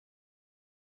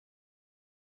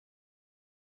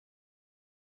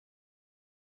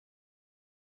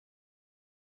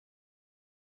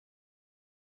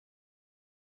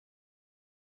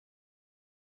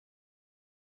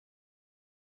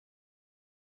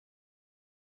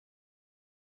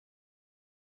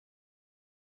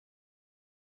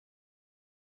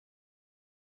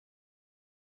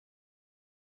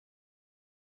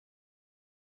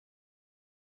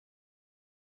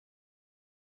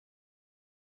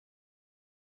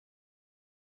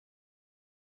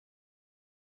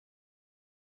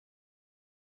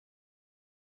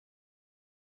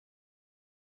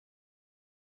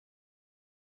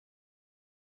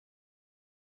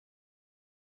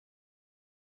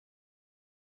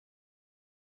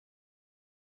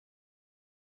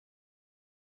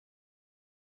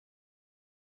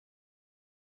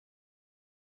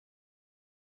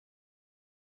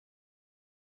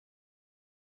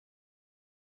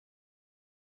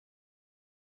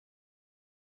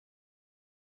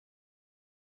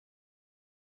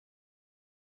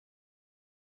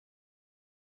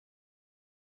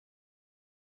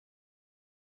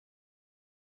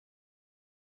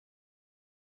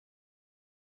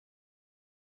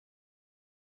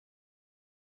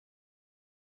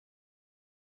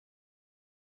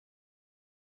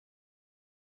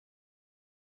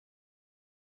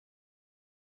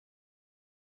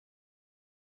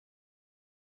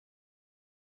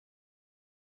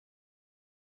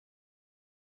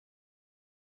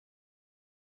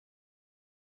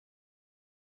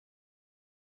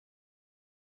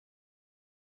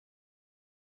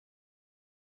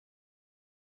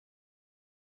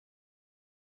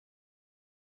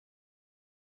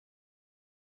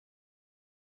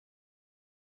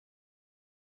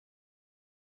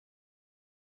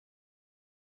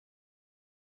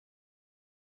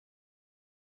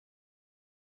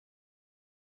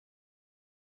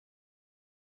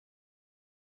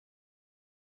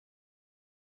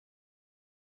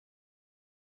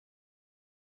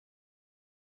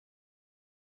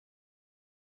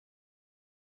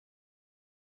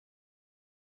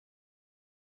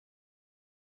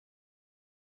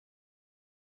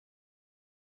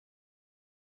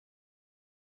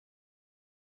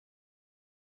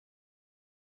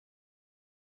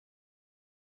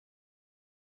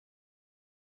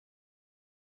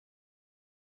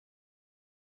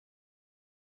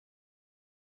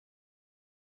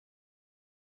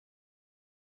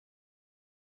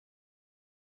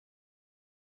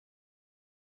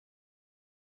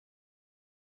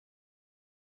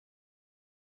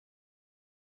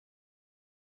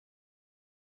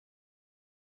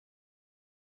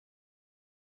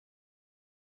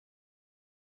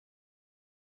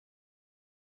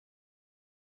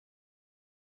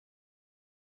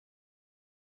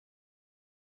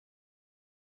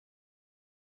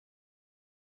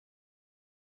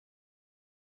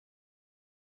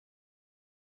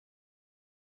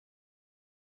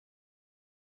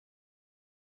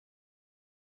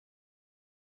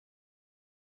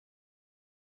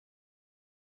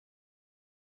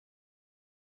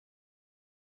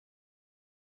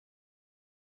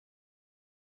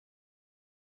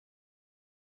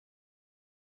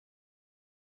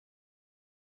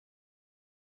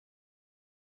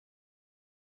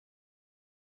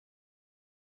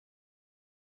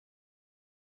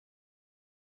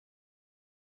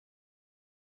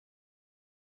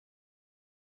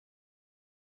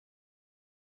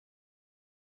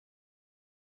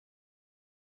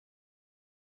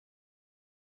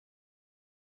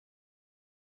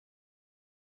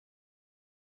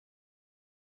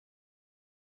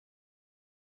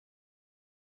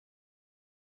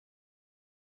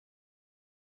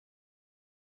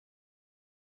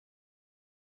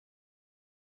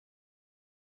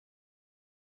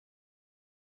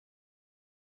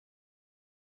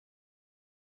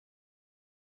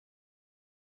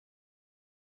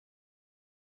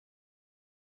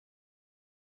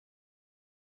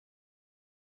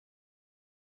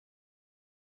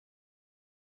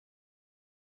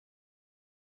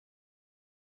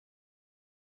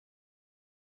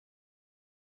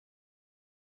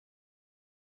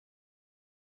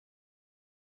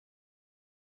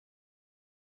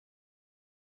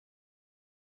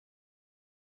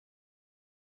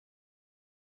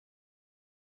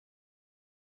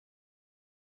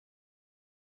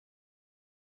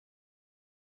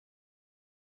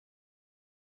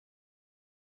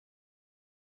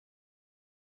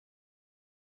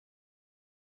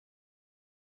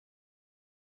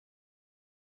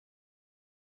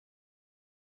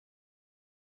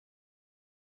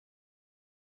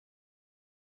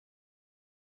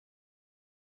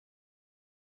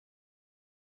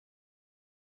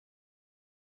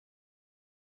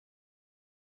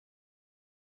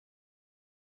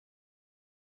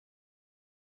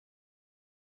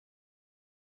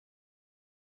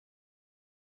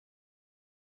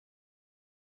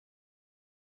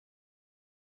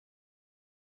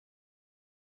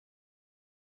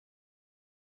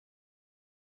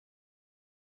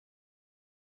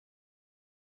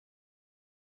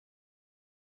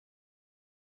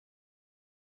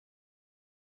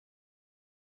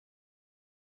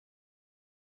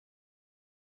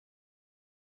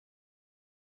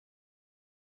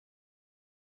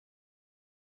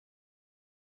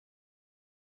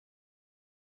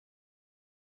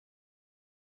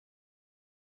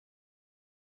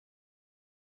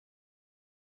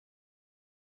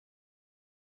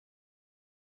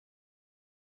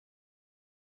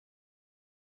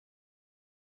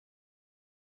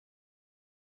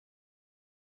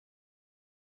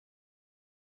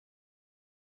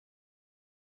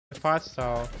fast,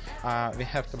 so we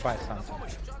have to buy something.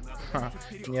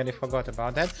 Nearly forgot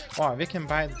about that. Oh, we can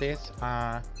buy this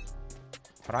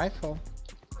rifle.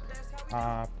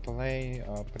 Play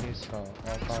please, go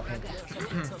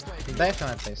in.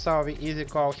 Definitely. So we easy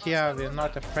go here. We're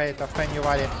not afraid of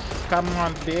anybody. Come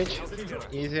on, bitch.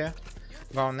 Easy.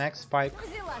 Go next spike.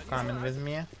 Coming with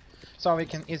me. So we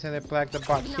can easily plug the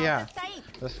bot here.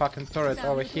 This fucking turret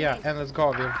over here, and let's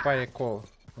go. We're very cool.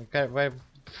 Okay, very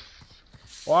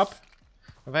op.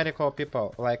 Very cool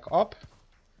people. Like op.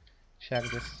 Check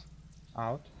this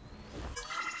out.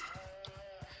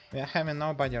 We are having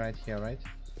nobody right here, right?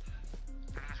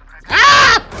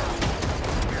 Ah!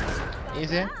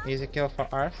 Easy kill for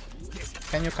Earth.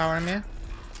 Can you cover me?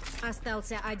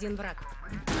 Остался один враг.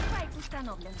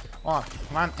 Oh,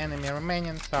 one enemy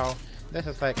remaining, so this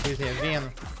is like easy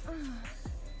win.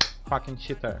 Fucking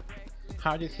cheater.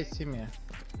 How did he see me?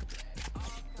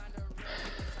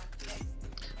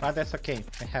 But that's okay.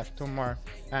 We have two more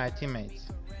teammates.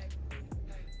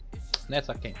 That's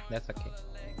okay. That's okay.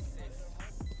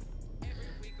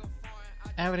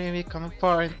 Every week on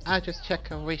foreign, I just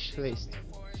check a wish list.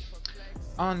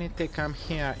 Only thing I'm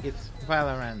here, it's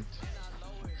Valorant.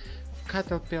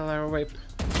 Caterpillar whip.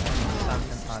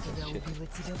 Something other shit.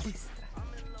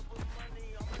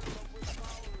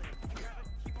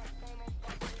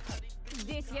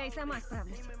 Здесь я и сама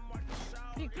справлюсь.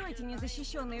 Прикройте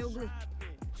незащищенные углы.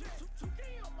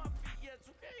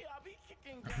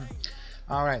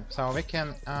 Alright, so we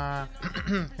can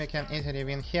we can easily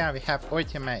win here. We have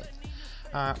ultimate.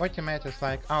 Ultimate is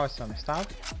like awesome stuff.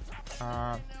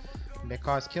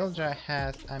 Because Killjoy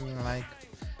has, I mean, like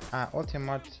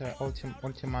ultimate. What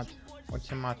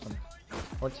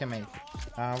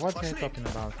are you talking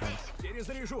about, guys?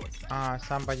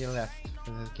 Somebody left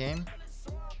this game,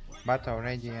 but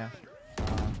already here.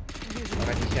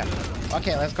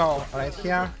 Okay, let's go right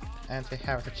here, and we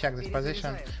have to check this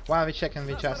position. While we checking,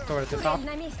 we just turret it off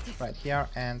right here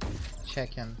and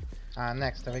checking.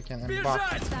 Next, we can unbox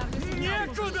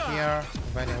here.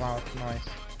 Very loud noise.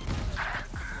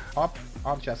 Up,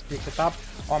 just pick it up.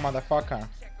 Oh, motherfucker!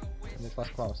 This was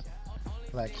close.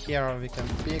 Like here, we can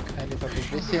pick a little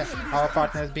bit. We see our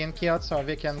partner is being killed, so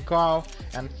we can go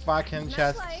and fucking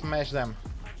just smash them.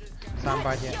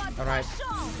 Somebody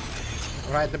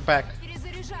right the back,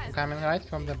 coming right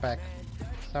from the back,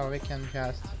 so we can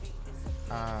just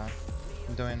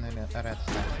doing red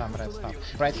stuff, some red stuff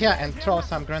right here and throw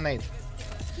some grenade.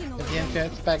 Didn't you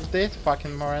expect this,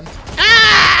 fucking moron?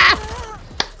 Ah!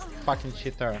 Fucking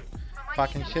cheater,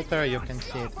 you can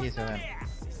see it easily.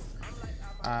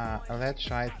 Let's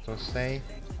try to say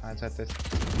that is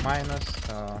minus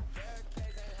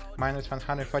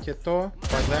 142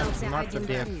 for them not to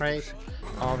be afraid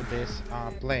of this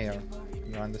player.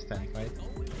 You understand, right?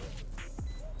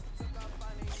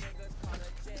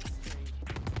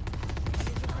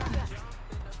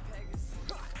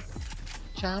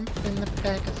 Jump in the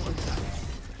Pegasus.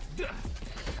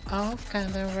 All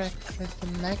kinda reckless, the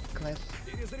necklace.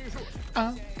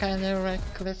 All kinda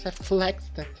reckless, I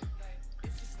flexed it.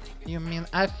 You mean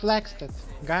I flexed it?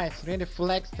 Guys, really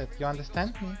flexed it, you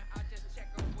understand me?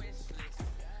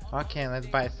 Okay, let's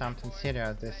buy something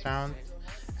serious this round.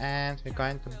 And we're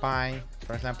going to buy,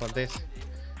 for example, this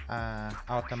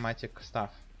automatic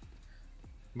stuff.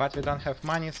 But we don't have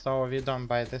money, so we don't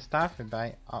buy this stuff, we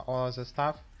buy all of the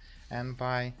stuff. And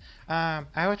buy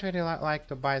I would really like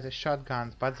to buy the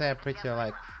shotguns, but they're pretty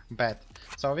like bad,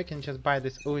 so we can just buy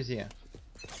this Uzi.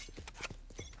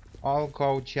 All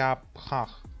go jabha.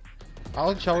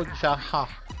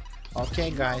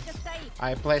 Okay guys,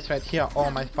 I place right here all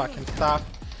my fucking stuff.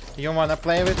 You wanna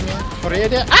play with me?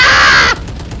 Really? Ah!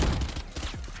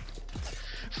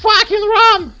 Fucking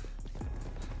run!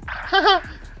 Ah!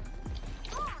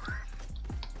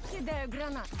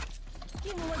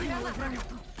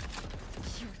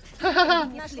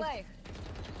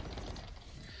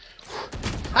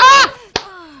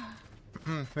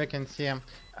 We can see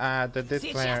that this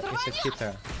player is a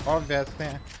cheater.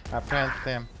 Obviously,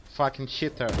 apparently, fucking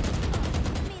cheater.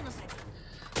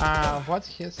 What's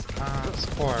his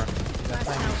score? Just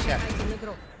let me check.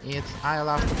 It's I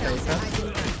love potatoes,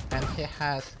 and he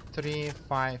has 3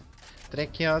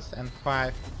 kills and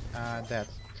 5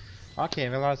 deaths. Okay,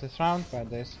 we lost this round, but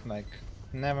this like.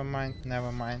 Never mind.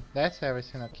 That's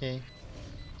everything okay.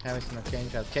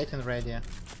 Just getting ready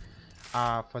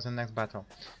for the next battle.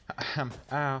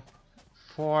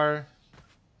 Foreign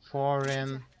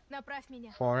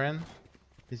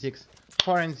 6.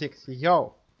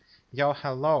 Yo,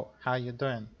 hello. How you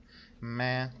doing,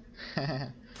 man?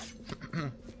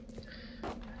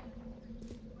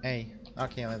 Hey,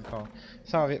 Okay, let's go.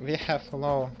 So we have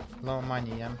low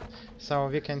money, yeah. So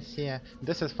we can see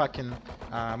this is fucking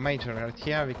major right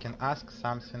here. We can ask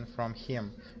something from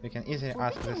him. We can easily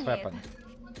ask this weapon.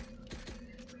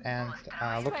 And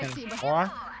looking or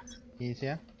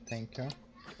easier. Thank you.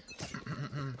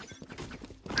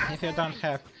 If you don't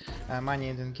have money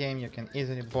in the game, you can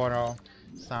easily borrow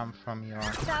some from your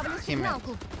teammates.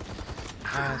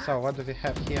 So what do we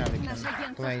have here? We can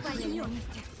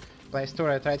place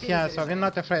turret right here. So we're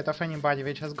not afraid of anybody.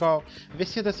 We just go. We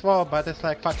see this wall, but it's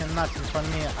like fucking nothing for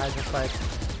me. I just like.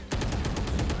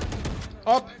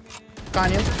 Op!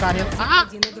 Cunning. Ah!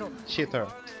 Cheater.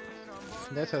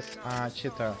 This is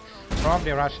cheater.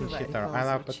 Probably Russian cheater. I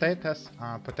love potatoes.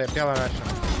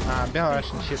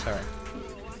 Belarusian cheater.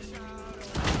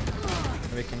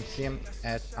 We can see him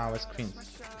at our screens.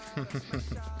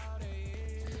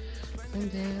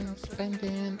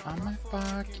 Spending on my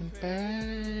fucking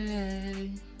pay.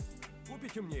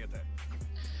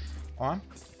 Oh,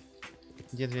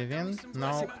 did we win?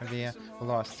 No, we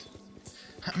lost.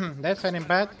 That's very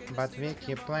bad, but we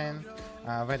keep playing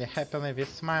very happily with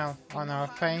smile on our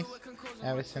face.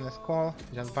 Everything is cool.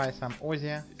 Just buy some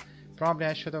Uzi. Probably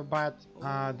I should have bought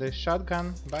the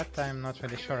shotgun, but I'm not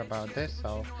really sure about this,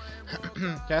 so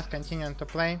just continuing to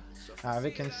play.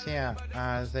 We can see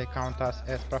they count us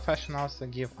as professionals,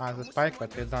 give us the spike,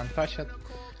 but we don't touch it.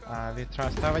 We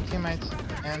trust our teammates,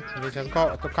 and we just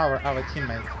go to cover our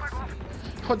teammates.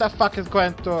 Who the fuck is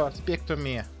going to speak to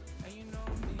me?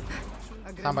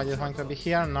 Somebody is going to be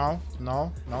here? No,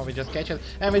 we just catch it,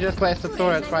 and we just place the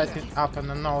turret right up on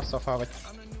the nose of our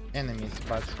enemies,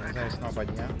 but there is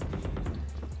nobody, yeah?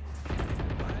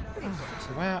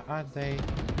 Where are they?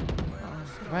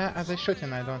 Where are they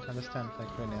shooting? I don't understand,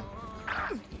 like, really.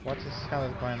 What the hell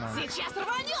is going on?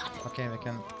 Okay, we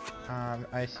can...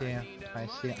 I see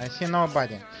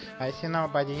nobody. I see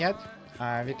nobody yet.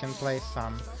 We can place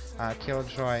some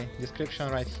killjoy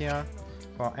description right here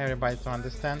for everybody to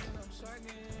understand.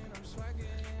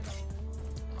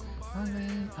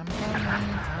 I'm coming.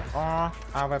 Oh,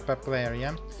 AWP player,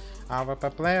 yeah?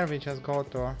 AWP player, we just go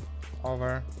to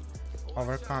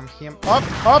overcome him. Op!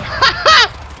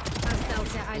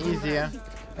 Easy.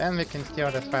 Then we can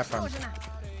steal this weapon.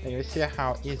 You see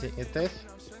how easy it is?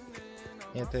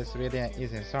 It is really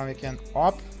easy. So we can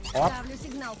op.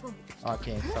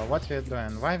 Okay, so what we're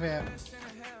doing? Why we...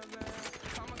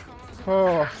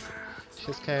 Oh,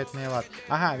 she scared me a lot.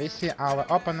 Aha, we see our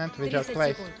opponent, we just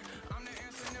place.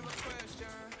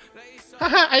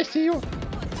 Haha, I see you!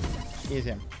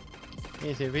 Easy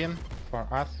win for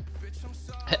us.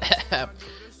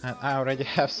 And I already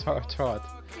have sore throat.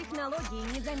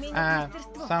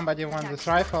 Somebody wants this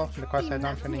rifle because I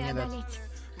don't really need it.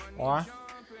 Or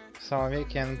so we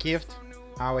can gift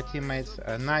our teammates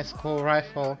a nice cool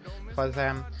rifle for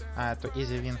them to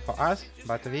easy win for us,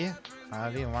 but we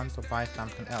want to buy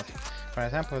something else. For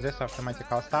example, this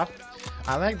automatical stuff.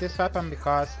 I like this weapon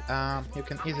because you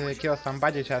can easily kill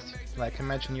somebody. Just like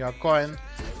imagine you are going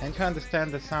and you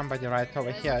understand that somebody right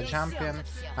over here jumping,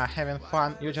 having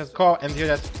fun. You just go and you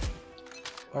just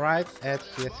right at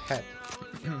his head.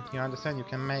 You understand? You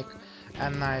can make a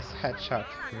nice headshot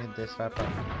with this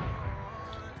weapon.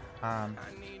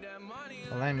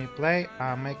 Let me play.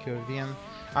 Make you win.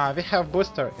 We have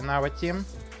booster in our team.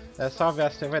 That's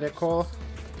obviously very cool.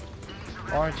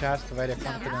 Or just very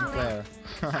confident player.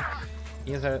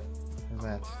 Either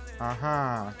that.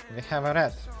 Aha, we have a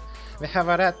rat. We have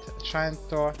a rat trying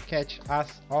to catch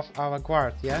us off our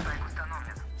guard, yeah?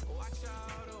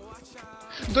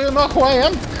 Do you know who I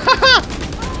am?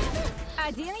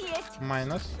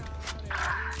 Minus.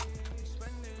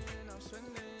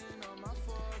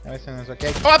 Everything is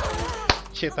okay. Oh!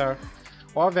 Cheater.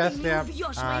 Obviously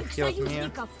killed me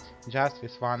just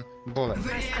with one bullet.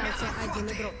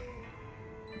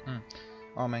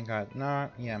 Oh my god, no,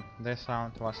 yeah, this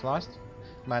round was lost,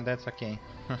 but that's okay.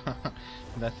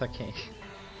 That's okay.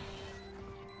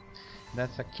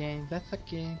 That's okay.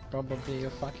 Probably you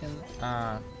fucking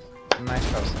nice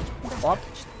person. Op,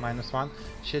 -1.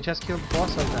 She just killed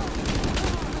both of them.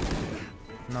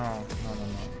 No.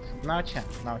 No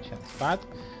chance. But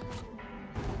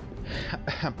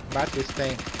we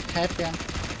stay happy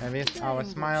with our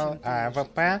smile.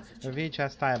 VP, we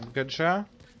just type good job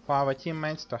for our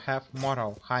teammates to have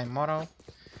moral, high moral.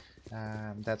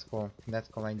 That's cool. That's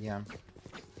cool idea.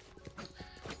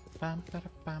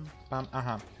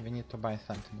 Aha, we need to buy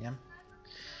something, yeah.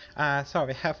 So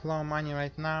we have low money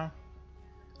right now.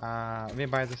 We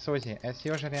buy the Suzy as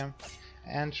usual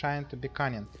and trying to be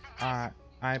cunning.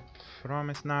 I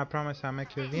promise, now I promise I'll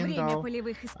make you Время window.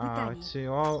 полевых испытаний. To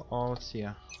all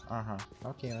here.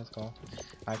 Okay, let's go.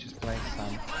 I just play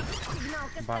some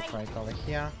buff right over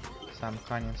here. Some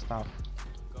cunning stuff.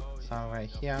 Some right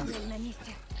here. Цель на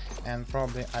месте. And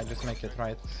probably I just make it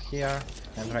right here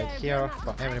and right here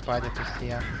for everybody to see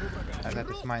that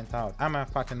is mined out. I'm a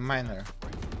fucking miner.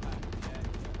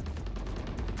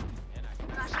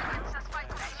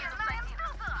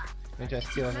 We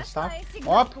just steal the stuff.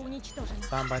 Op!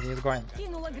 Somebody is going.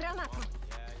 Кинула гранату.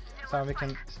 So we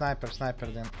can sniper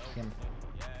him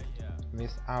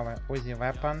with our Uzi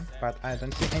weapon, but I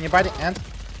don't see anybody, and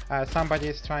somebody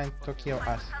is trying to kill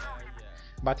us.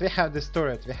 But we have this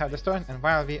turret, and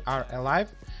while we are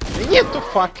alive, we need to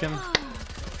fucking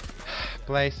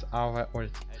place our ult.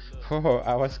 Oh,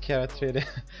 I was scared really.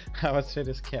 I was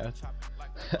really scared.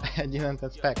 I didn't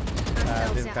expect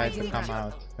this guy to come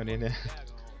out, really.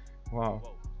 Wow.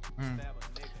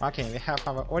 Okay, we have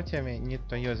our ulti, we need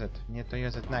to use it.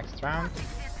 Next round.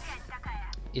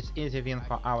 It's easy win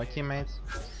for our teammates.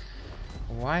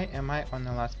 Why am I on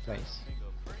the last place?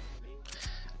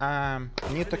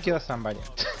 Need to kill somebody.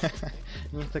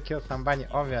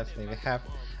 Obviously. We have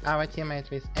our teammate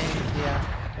with aim here.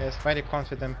 Is very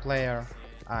confident player.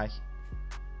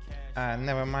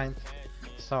 Never mind.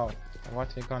 So,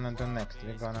 what we're gonna do next?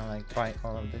 We're gonna like buy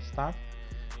all of this stuff.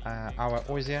 Our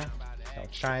Uzi. So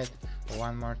try it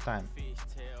one more time.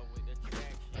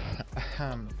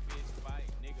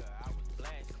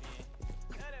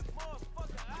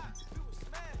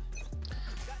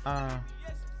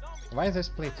 Why is it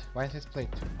split?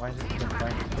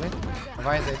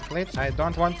 I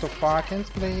don't want to fucking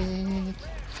split.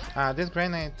 This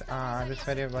grenade, this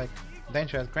very like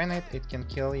dangerous grenade, it can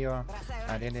kill you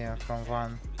really from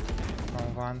one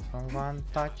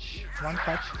touch.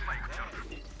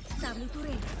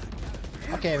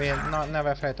 Okay, we're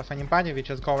never afraid of anybody. We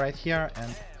just go right here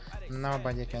and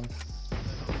nobody can see.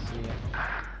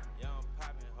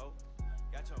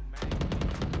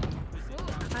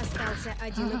 Остался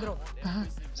один игрок.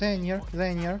 They're near.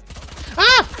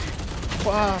 Ah!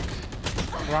 Fuck!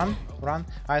 Run.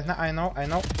 I know. I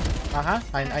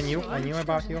knew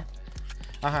about you.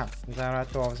 There are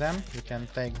two of them. You can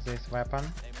take this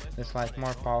weapon. It's like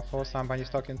more powerful. Somebody's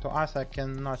talking to us. I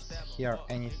cannot hear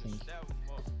anything.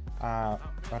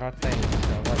 Rotate.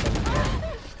 So what does it mean?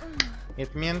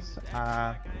 It means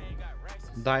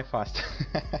die fast.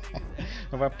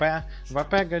 VP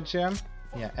got jam.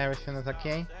 Yeah, everything is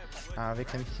okay. We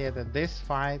can see that this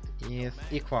fight is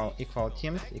equal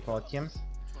teams.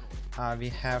 We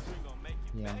have,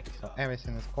 yeah, so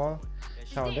everything is cool.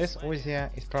 So this Uzi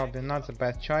is probably not the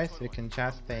best choice. We can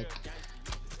just take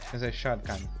the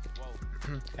shotgun.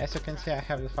 As you can see, I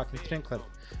have the fucking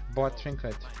bot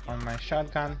trinket on my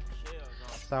shotgun.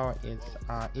 So it's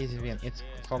easy win. It's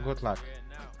for good luck.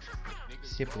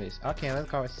 C please. Okay, let's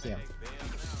go C.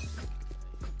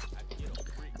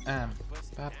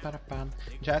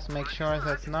 Just make sure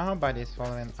that nobody is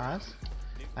following us.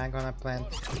 I'm gonna plant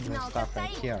this stuff right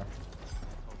here.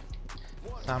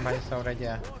 Somebody's already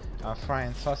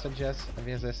frying sausages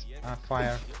with this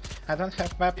fire. I don't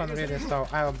have weapon really, so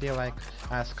I'll be like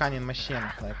a scanning machine,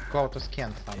 like go to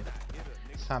scan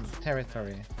some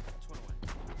territory.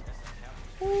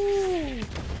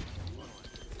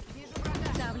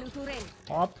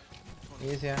 Op,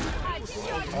 easy. Op,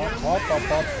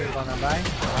 we're gonna die.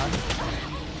 Run.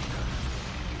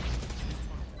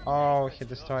 Oh, he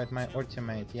destroyed my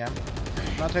ultimate, yeah.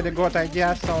 Not really good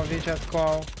idea, so we just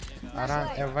go run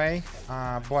away.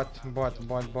 Bot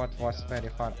was very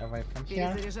far away from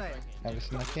here.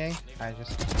 Everything okay. I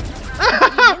just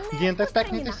didn't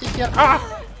expect me to see here.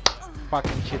 Ah!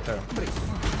 Fucking cheater.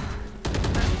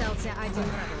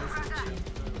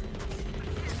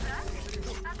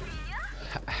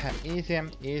 Easy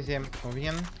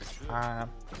win.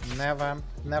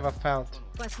 Never felt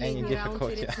any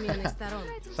difficulty.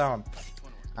 So,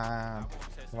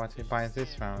 what we buy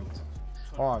this round?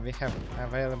 Oh, we have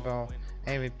available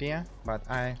AVP, but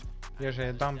I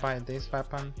usually don't buy this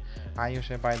weapon. I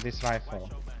usually buy this rifle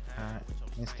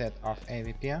instead of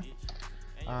AVP.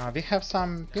 We have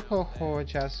some people who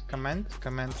just comment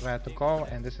where to go,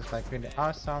 and this is like really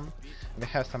awesome. We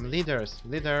have some leaders.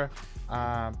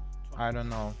 I don't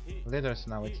know, leaders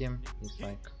in our team is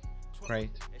like great.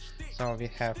 So we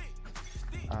have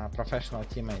professional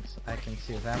teammates. I can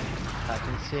see them. I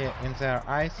can see in their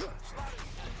eyes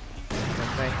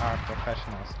that they are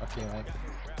professionals. Okay, like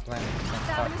planting some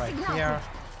stuff right here.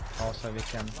 Also we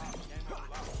can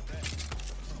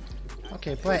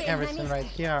play everything right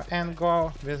here and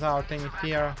go without any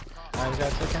fear.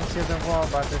 Just you can see the wall,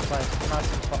 but it's like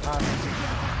nothing for us.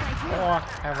 Oh,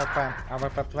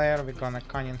 AWP player, we're gonna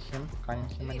conning him a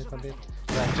little bit.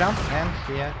 Then jump and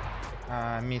here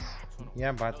miss.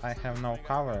 Yeah, but I have no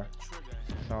cover,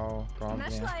 so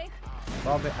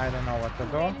probably I don't know what to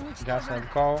do. Just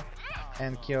let's go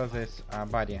and kill this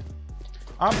body.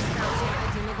 Up!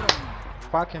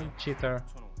 Fucking cheater.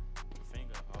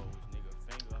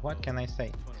 What can I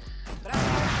say? We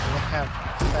have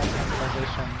second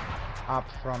position up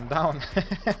from down.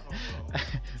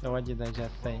 What did I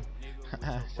just say?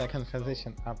 Second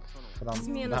position up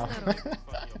from down.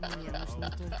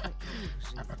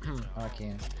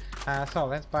 Okay. So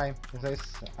let's buy this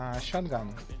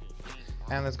shotgun.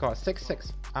 And let's go.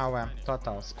 6-6 our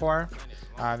total score.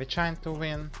 We're trying to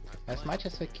win as much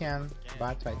as we can,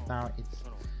 but right now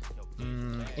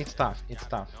it's tough.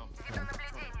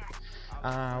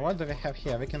 Yeah. What do we have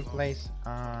here? We can place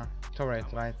turret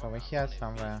right over here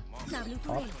somewhere.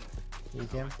 Up.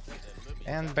 Easy.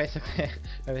 And basically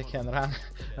we can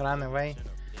run away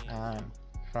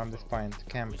from this point.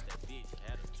 Camp.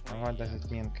 And what does it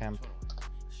mean, camp?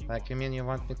 Like, you mean you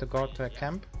want me to go to a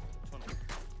camp?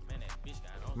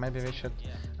 Maybe we should.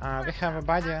 We have a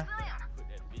body.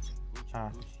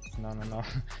 No.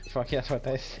 Forget what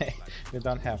I say. We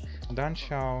don't have. Don't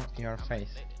show your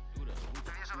face.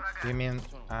 You mean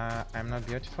I'm not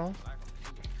beautiful?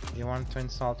 You want to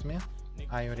insult me?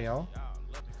 Are you real?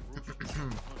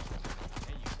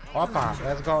 Opa,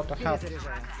 let's go to help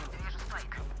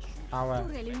our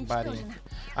buddy.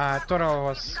 Turret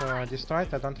was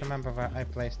destroyed. I don't remember where I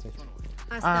placed it.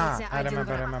 I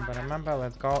remember.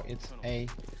 Let's go. It's a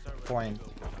point.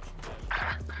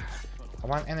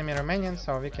 One enemy remaining,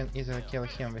 so we can easily kill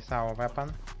him with our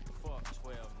weapon.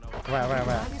 Where?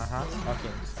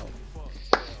 Okay, so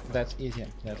that's easy.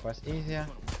 That was easier.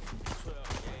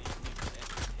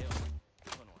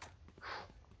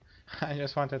 I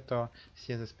just wanted to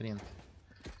see the sprint.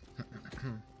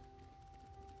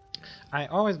 I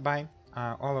always buy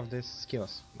all of these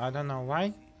skills. I don't know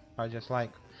why. I just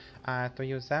like to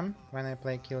use them when I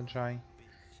play Killjoy,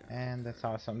 and that's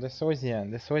awesome. The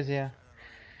Uzi,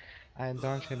 I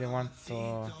don't really want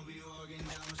to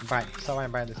buy, so I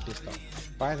buy this pistol.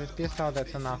 Buy this pistol,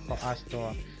 that's enough for us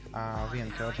to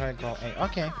win Killjoy. Go A.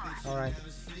 Okay, alright.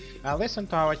 Listen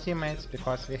to our teammates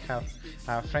because we have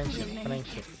friendship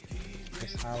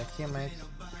with our teammates.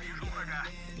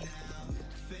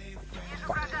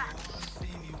 Fuck.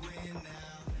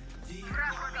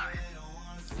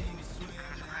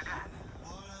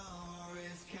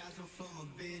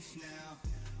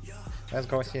 Let's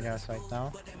go serious right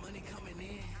now.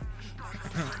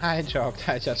 I joked,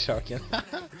 I just joking.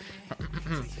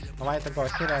 Why to go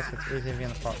serious? It's easy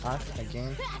win for us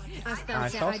again. I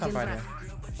saw somebody.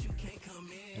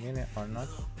 Really or not?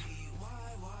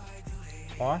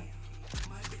 Or?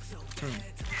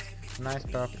 Nice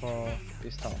purple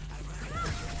pistol.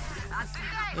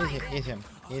 Easy game,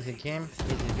 easy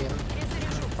win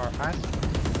for us.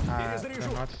 Do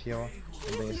not feel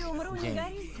this game.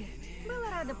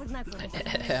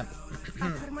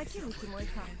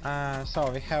 So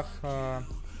we have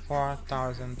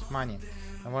 4,000 money.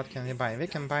 And what can we buy? We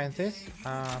can buy this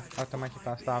automatic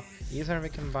stuff. Either we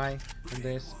can buy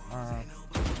this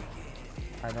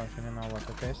I don't really know what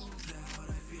it is.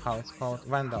 How it's called?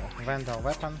 Vandal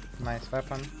weapon. Nice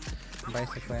weapon.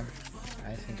 Basically,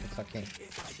 I think it's okay.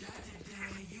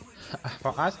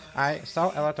 For us, I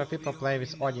saw a lot of people play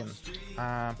with Odin.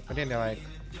 Really, like,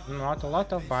 not a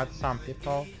lot of, but some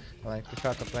people like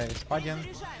prefer to play with Odin.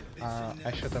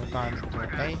 I should have gone to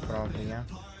A, probably, yeah.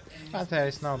 But there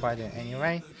is nobody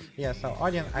anyway. Yeah, so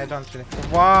Odin, I don't really.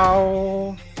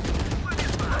 Wow!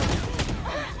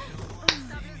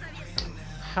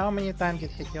 How many times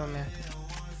did he kill me?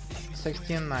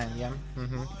 16-9, yeah.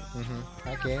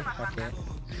 Okay.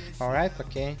 Alright,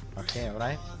 okay,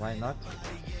 alright, why not?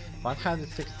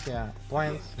 160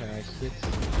 points, hits.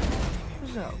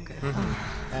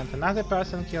 And another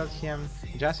person killed him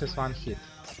just with one hit.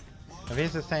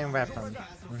 With the same weapon.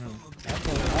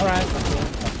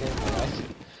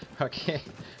 Okay,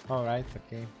 alright,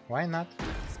 okay. Why not?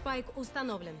 Спайк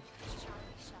установлен.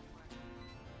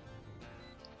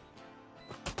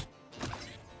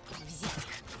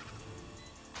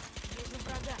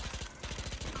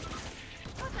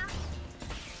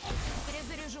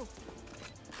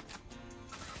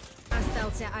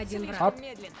 Остался один враг.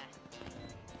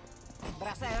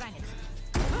 Бросаю ранец.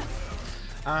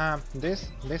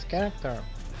 This character,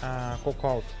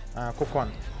 Kukon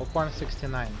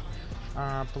 69,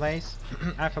 plays.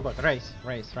 I forgot. Raze,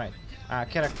 right.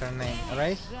 Character name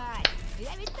Raze.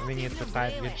 We need to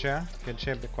type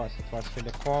VG because it was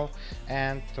really cool,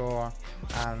 and to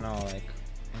I don't know, like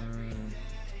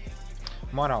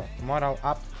Moral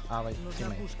up our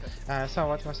teammate. So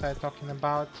what was I talking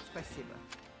about?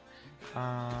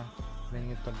 We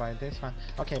need to buy this one.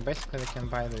 Okay, basically we can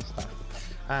buy this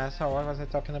stuff. So what was I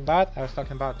talking about? I was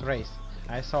talking about race.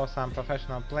 I saw some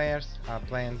professional players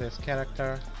playing this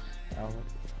character.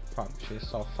 Fuck, she's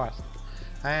so fast.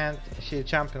 And she's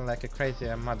jumping like a crazy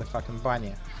motherfucking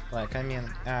bunny. Like, I mean,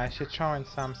 she's throwing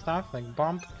some stuff like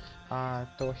bomb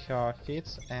to her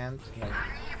feet and like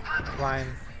flying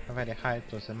very high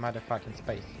to the motherfucking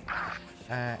space.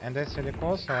 And that's really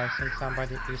cool, so I think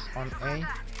somebody is on A.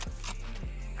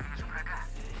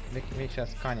 We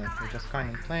just conning. We just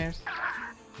conning players.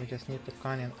 We just need to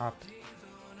conning up.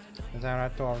 There are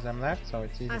 2 of them left, so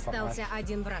it's easy for us.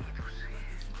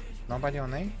 Nobody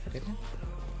on A? Really?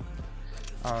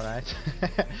 Alright.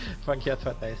 Forget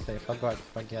what I say. Forgot.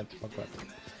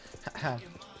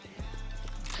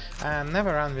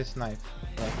 Never run with knife.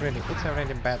 Like, really, it's a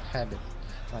really bad habit.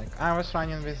 Like, I was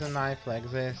running with a knife like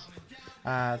this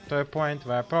to a point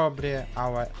where probably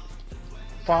our...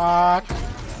 Fuck!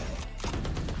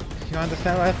 You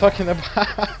understand what I'm talking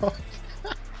about?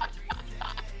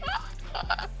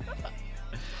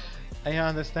 You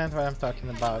understand what I'm talking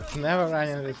about. Never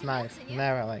running with knife.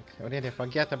 Never, like, really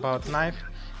forget about knife.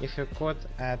 If you could,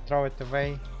 throw it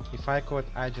away. If I could,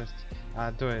 I just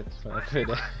do it. Like,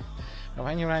 really.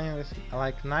 When you're running with,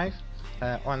 like, knife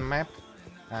on map,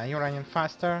 you're running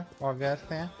faster,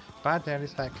 obviously, but there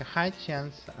is like a high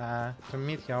chance to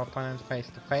meet your opponent face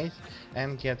to face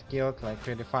and get killed like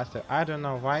really faster. I don't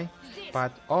know why,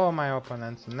 but all my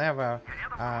opponents never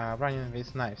running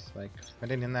with knives, like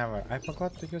really never. I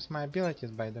forgot to use my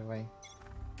abilities, by the way.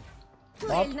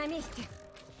 Oh.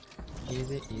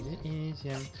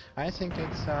 Easy. I think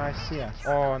it's C.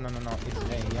 Oh no, it's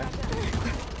A, yeah.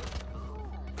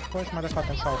 Who's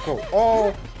motherfucking so cool?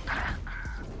 Oh!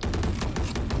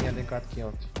 Yeah, they got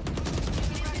killed.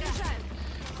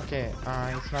 Okay,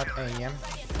 it's not AM,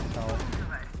 so...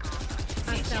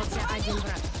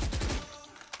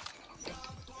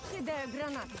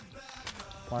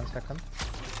 One second.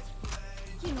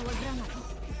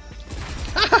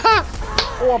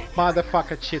 Oh,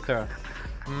 motherfucker cheater.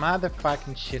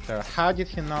 Motherfucking cheater. How did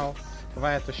he know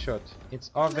where to shoot?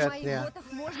 It's obviously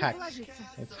hacks.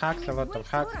 It's hacks, a lot of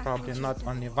hacks, probably not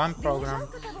only one program,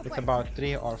 it's about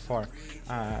 3 or 4.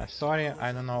 Sorry,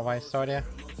 I don't know why sorry.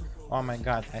 Oh my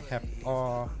god, I have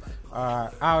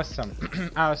awesome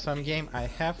awesome game I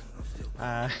have.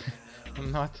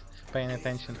 I'm not paying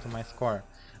attention to my score.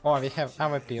 Oh, we have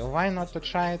AWP. Why not to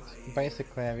try it?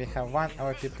 Basically, we have 1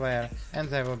 AWP player and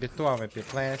there will be 2 AWP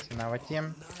players in our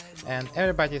team. And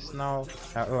everybody knows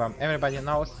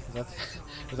that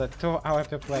the 2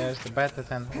 AWP players are better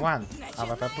than 1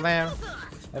 AWP player.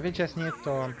 We just need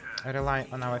to rely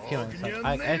on our feelings.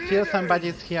 Like, I feel somebody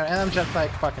is here and I'm just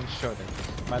like fucking shooting.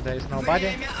 But there is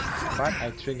nobody. But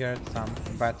I triggered some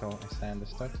battle, as I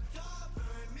understood.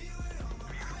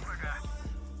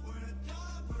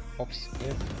 Oops,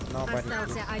 if nobody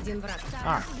is...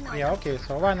 Ah, yeah, okay,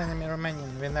 so 1 enemy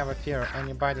remaining, we never fear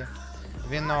anybody.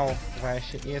 We know where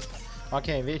she is.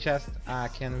 Okay, we just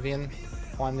can win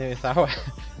only with our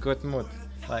good mood.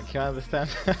 Like, you understand?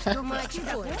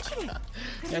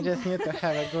 You just need to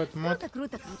have a good mood.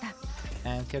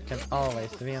 And you can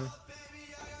always win.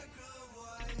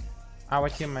 Our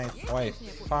teammate... Wait,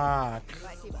 fuck.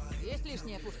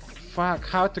 Fuck,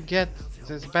 how to get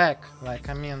this back? Like,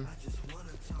 I mean...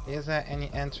 Is there any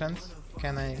entrance?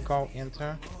 Can I go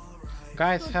enter?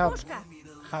 Guys, help!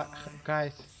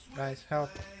 Guys,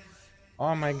 help!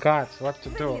 Oh my god, what to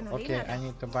do? Okay, I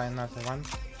need to buy another one.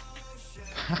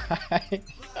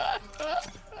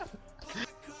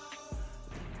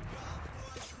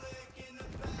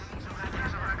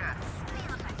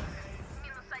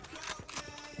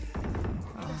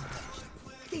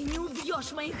 Ты не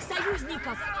убьешь моих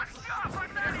союзников!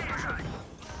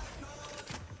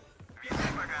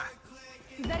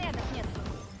 Зарядок нет.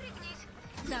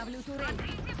 Ставлю турель.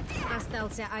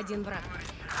 Остался 1 враг.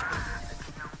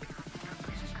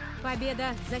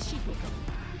 Победа защитников.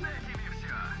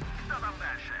 Что там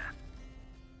дальше?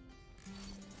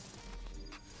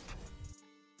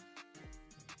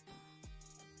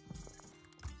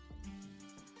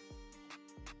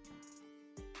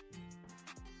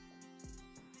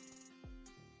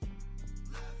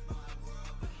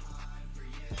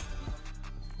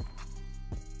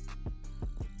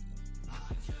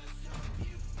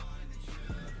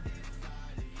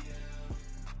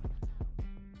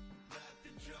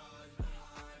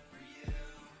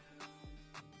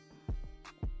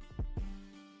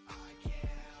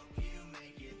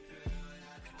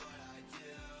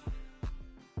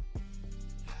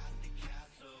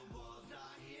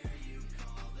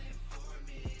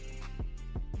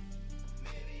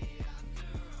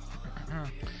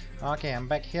 Okay, I'm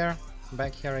back here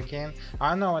again. I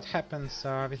don't know what happens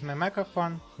with my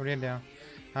microphone, really.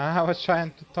 I was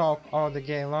trying to talk all the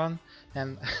game long,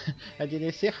 and did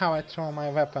you see how I throw my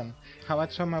weapon? How I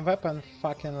throw my weapon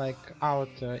fucking like out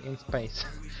in space.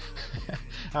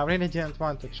 I really didn't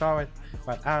want to throw it,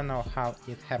 but I don't know how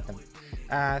it happened.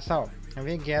 So,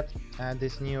 we get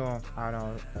this new, I don't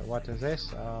know, what is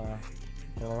this?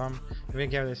 We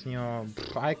get this new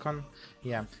icon.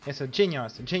 Yeah, it's a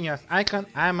genius icon.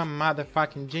 I'm a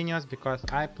motherfucking genius because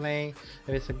I play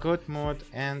with a good mood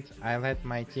and I let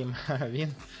my team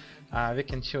win. We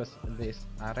can choose this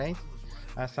race.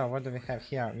 So what do we have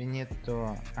here? We need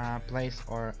to place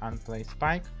or unplace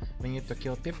spike. We need to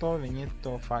kill people. We need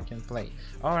to fucking play.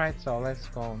 Alright, so let's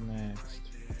go next.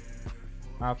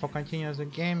 For continue the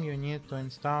game, you need to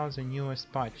install the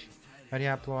newest patch.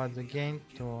 Re-upload the game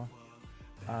to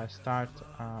start.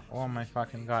 Oh my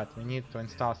fucking god, we need to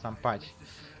install some patch.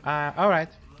 Alright,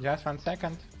 just 1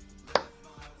 second.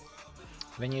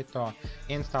 We need to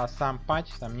install some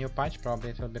patch, some new patch, probably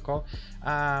it will be cool.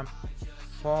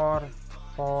 4.6.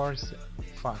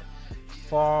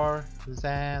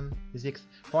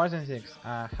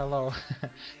 Hello.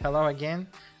 Hello again.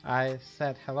 I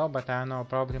said hello, but I don't know,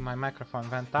 probably my microphone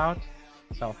went out.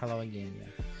 So hello again.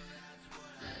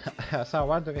 Yeah. So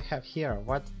what do we have here?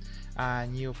 What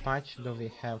new patch do we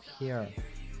have here?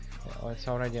 It's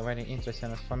already very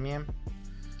interesting for me.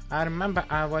 I remember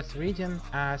I was reading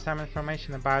some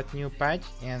information about new patch,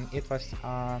 and it was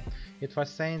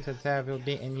saying that there will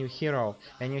be a new hero.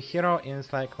 A new hero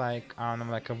is like a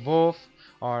wolf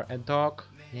or a dog.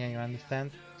 Yeah, you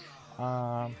understand.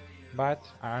 But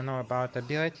I don't know about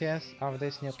abilities of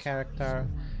this new character.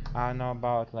 I don't know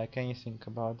about like anything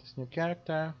about this new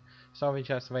character. So we're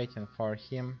just waiting for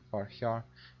him, for her,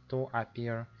 to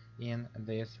appear in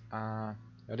this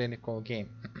really cool game.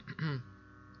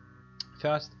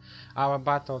 First, our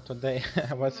battle today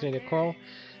was really cool.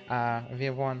 We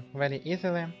won very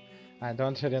easily. I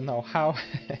don't really know how.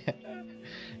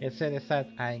 It's really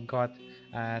sad I got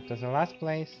to the last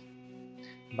place,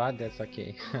 but that's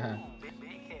okay.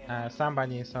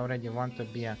 Somebody is already want to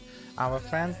be our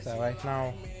friend. Right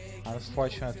now,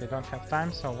 unfortunately, don't have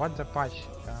time. So, what's the patch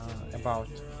about?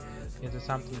 Is it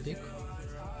something big?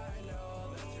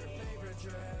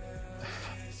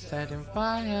 Setting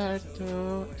fire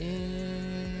to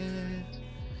it.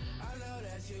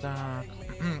 Так,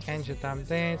 engine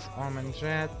updates, omen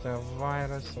jet,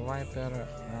 virus, viper,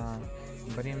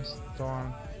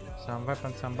 brimstone, some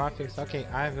weapons, some buffs. Okay,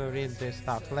 I will read this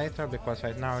stuff later because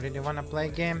right now I really wanna play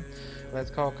game.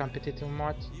 Let's go competitive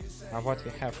mode. What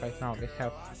we have right now? We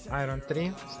have Iron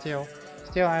 3, still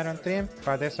Iron 3,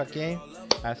 but that's okay.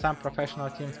 Some professional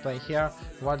teams play here.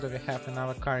 What do we have in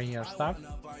our career stuff?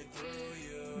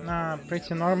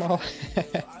 Pretty normal.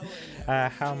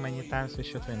 How many times we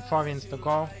should win? 4 wins to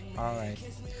go. Alright.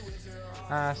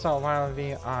 So while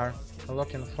we are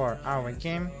looking for our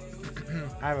game,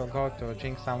 I will go to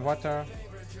drink some water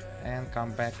and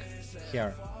come back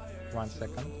here. 1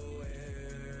 second.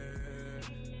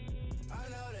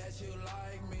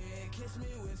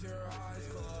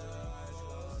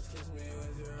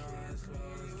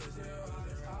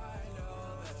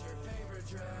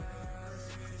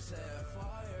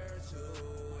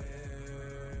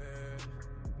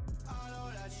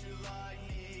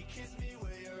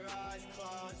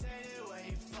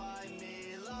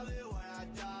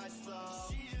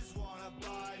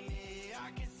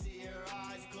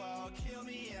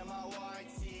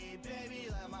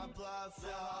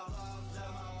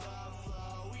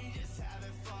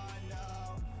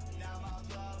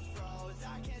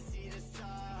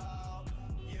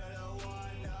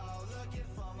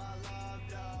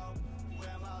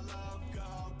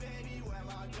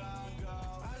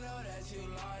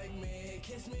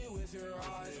 Kiss me with your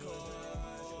eyes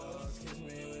closed. Kiss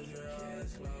me with your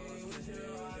eyes closed.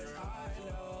 I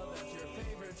know that's your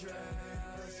favorite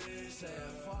dress.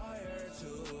 Set fire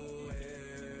to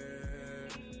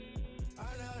it. I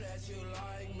know that you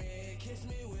like me. Kiss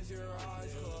me with your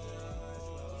eyes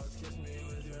closed. Kiss me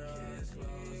with your eyes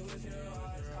closed.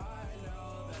 I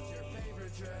know that's your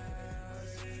favorite dress.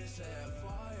 Set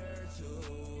fire to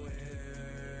it.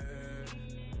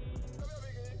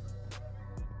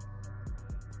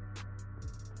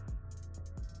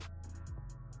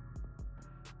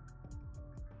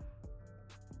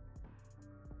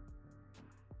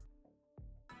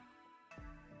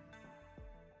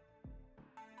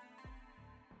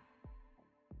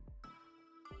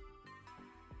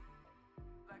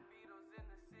 Black Beatles in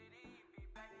the city, be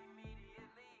back immediately.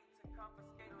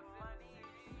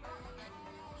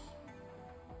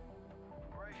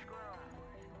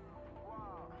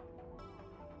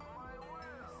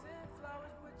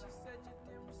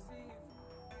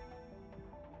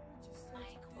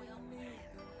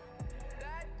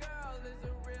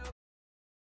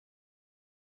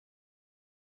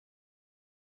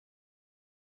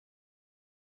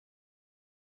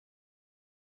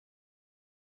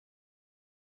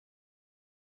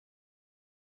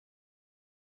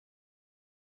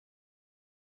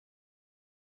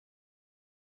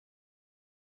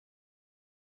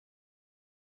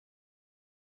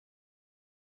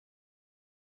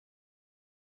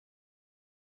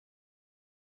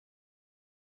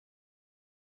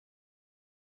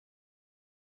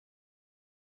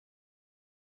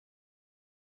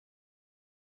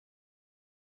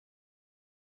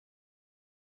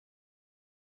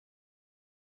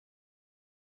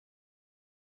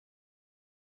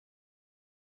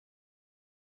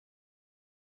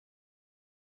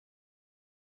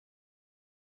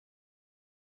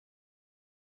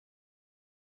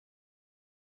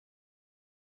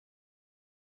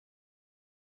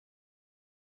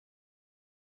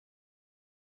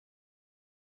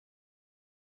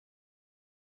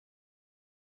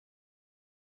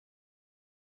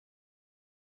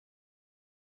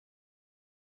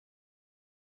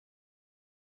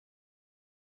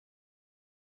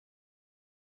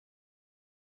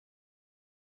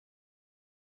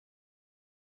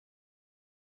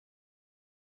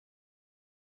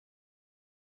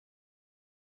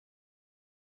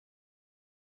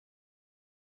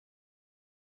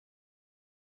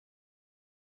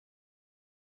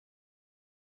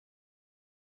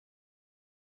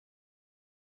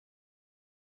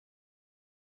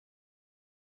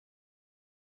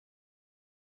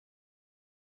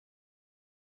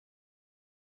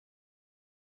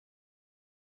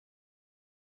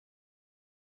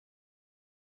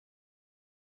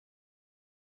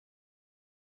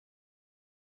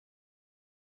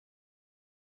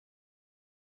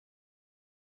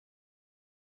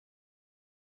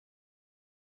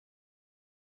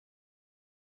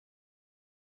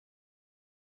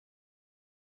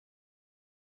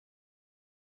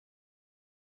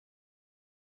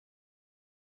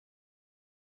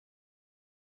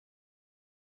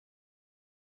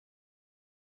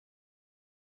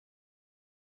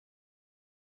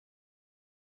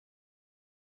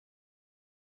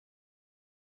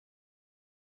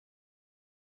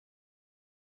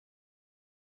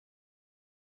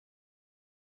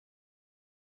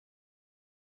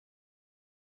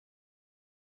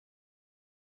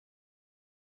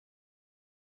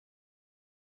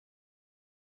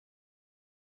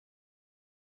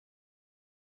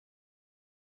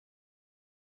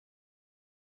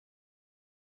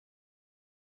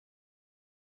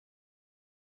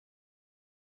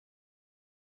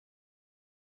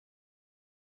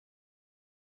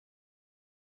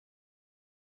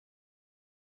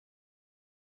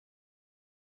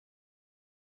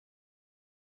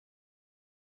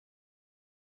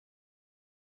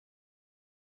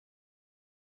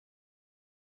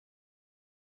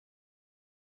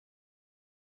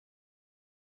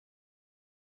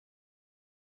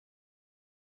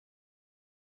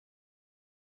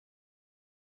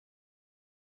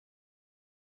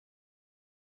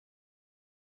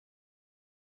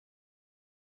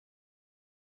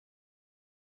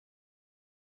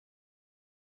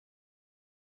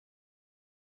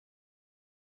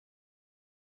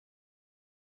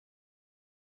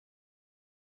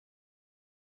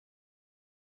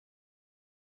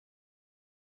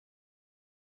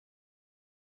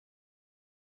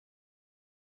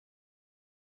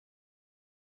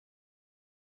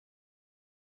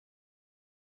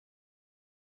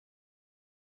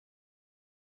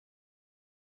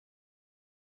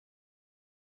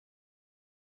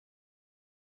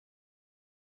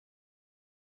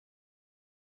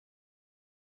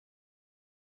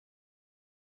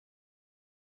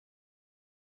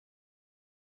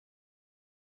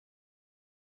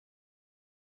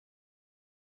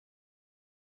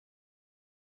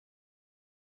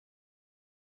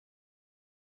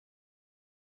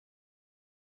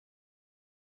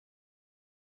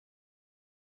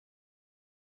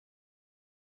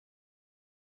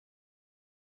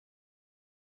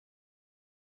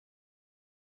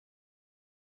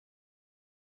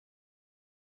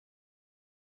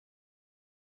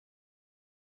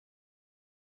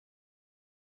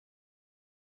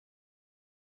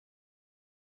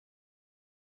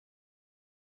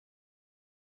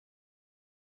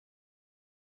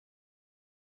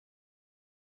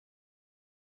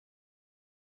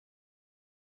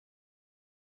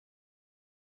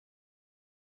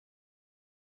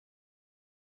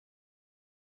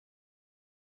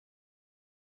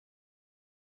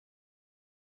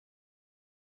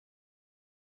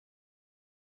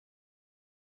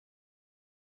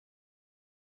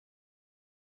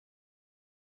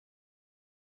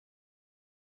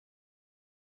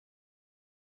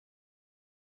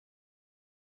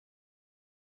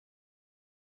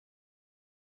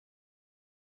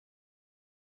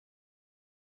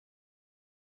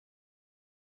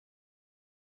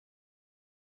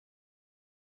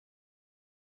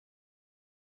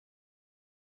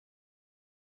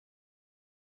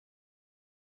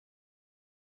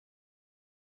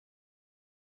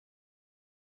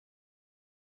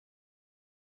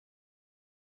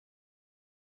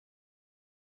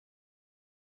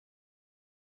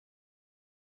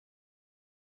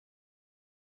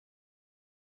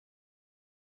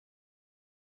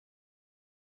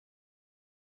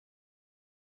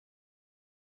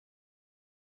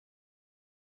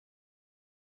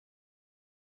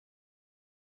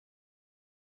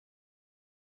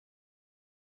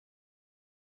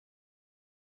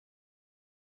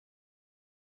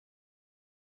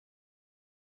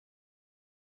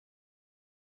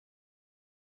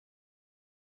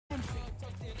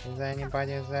 Is there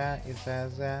anybody there? Is there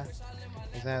there?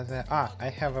 Is there there? Ah, I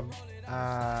have a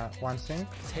one thing.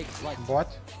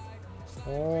 Bot.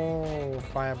 Oh,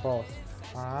 fireballs.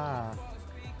 Ah.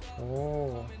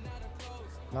 Oh.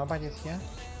 Nobody's here?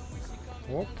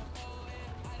 Whoop.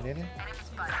 Really?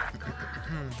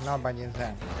 Nobody's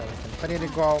there. So we can freely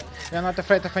go. We are not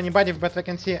afraid of anybody, but we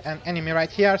can see an enemy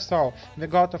right here, so we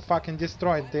go to fucking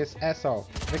destroy this asshole.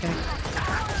 We can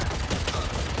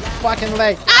fucking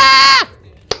late. Ah!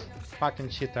 Fucking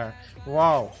cheater.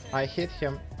 Wow, I hit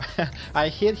him. I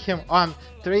hit him on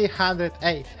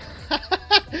 308.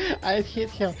 I hit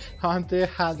him on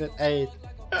 308.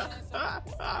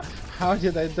 How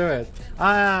did I do it?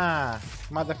 Ah,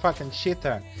 motherfucking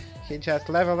cheater. He just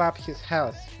leveled up his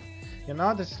health. You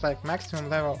know, this is like maximum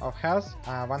level of health,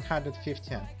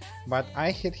 150. But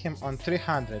I hit him on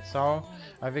 300, so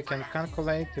we can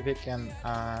calculate, we can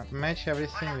match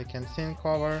everything, we can think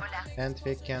over, and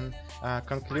we can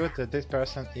conclude that this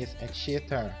person is a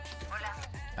cheater.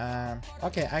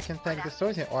 Okay, I can take this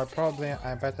Uzi, or probably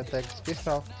I better take this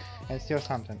pistol and steal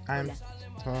something. I'm...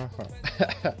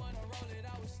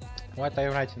 What are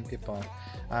you writing, people?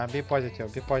 Be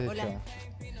positive, be positive.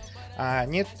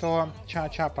 Need to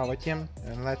charge up our team.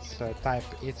 Let's type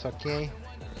it's okay.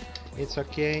 It's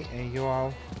okay. You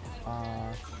all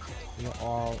are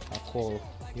cool.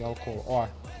 You all cool. Or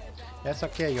that's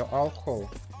okay. You're all cool.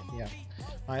 Yeah,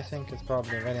 I think it's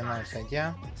probably a very nice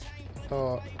idea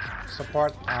to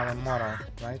support our moral,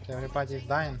 right? Everybody's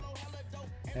dying.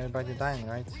 Everybody dying,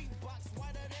 right?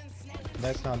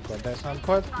 That's not good. That's not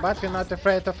good. But we're not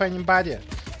afraid of anybody.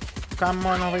 Come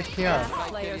on over here.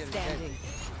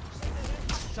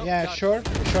 Yeah, sure.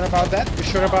 You sure about that? You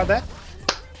sure about that?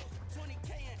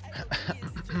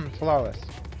 Flawless.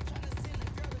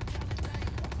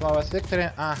 Flawless victory.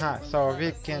 So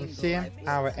we can see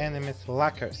our enemies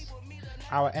lackers.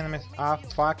 Our enemies are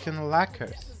fucking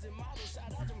lackers.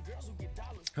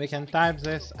 We can type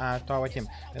this to our team.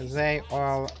 They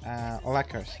all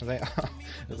lackers. They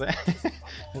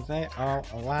all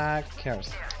lackers.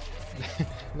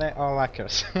 They all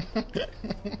lackers.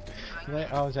 They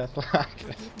all just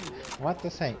lackers. What to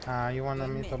say? You want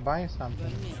me to buy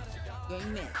something?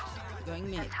 Going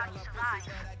mid.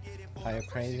 Are you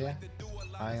crazy?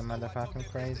 Are you motherfucking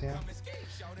crazy?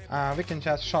 We can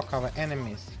just shock our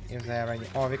enemies if they're ready.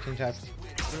 Or we can just...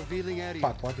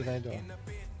 Fuck, what did I do?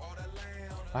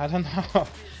 I don't know.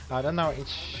 I don't know. It's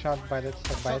shot by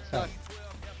itself.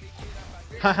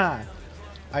 Haha.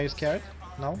 Are you scared?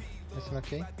 No? It's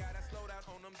okay.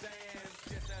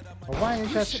 Why are you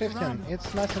just shifting?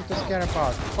 It's nothing to scare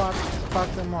about. Fuck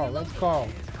them all. Let's go.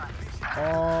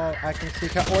 Oh, I can see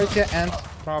her ulti and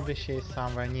probably she's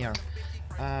somewhere near.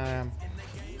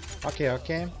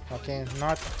 Okay.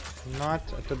 Not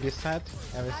to be sad.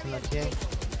 Everything okay.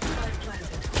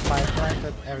 Spy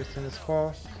planted. Everything is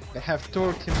cool. We have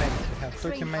two teammates. We have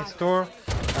two teammates.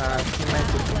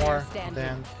 Teammates is more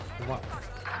than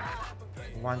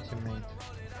one teammate.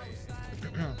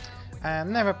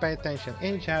 Never pay attention.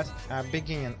 It's just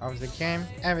beginning of the game.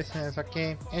 Everything is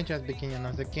okay. It's just beginning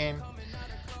of the game.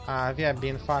 We are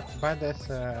being fucked by this.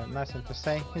 Nothing to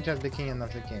say. It's just beginning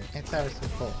of the game. It's everything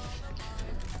cool.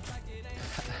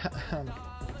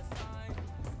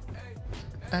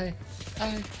 Hey.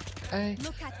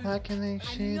 Like an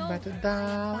shit but a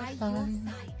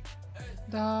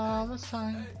dollar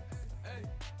sign.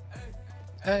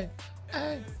 Hey.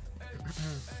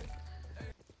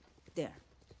 There.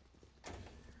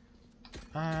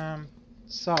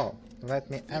 So let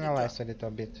me analyze a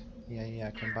little bit. Yeah,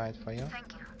 I can buy it for you.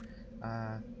 Thank you.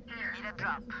 Need a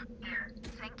drop. Here.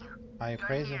 Thank you. Are you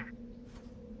crazy?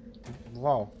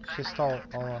 Wow, she stole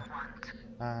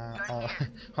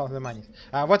all the money.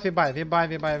 What we buy? We buy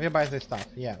this stuff.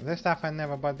 Yeah, this stuff I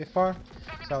never bought before,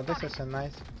 so this is a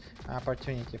nice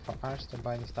opportunity for us to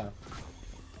buy the stuff.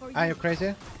 Are you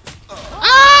crazy?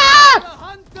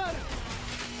 Ah!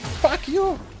 Fuck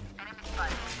you!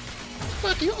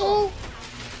 Fuck you all!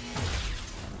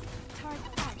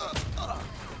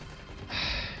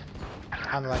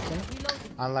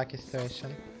 Unlucky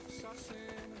situation.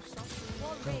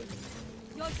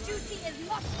 Your duty is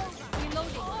not over.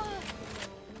 Reloading.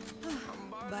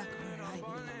 Back where I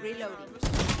belong. Reloading.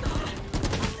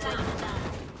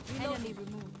 Enemy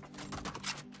removed.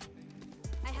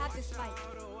 I have this fight.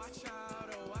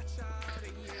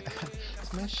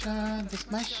 This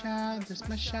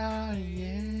my shot,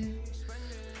 yeah.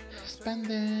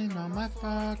 Spending on my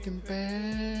fucking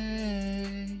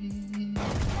pay.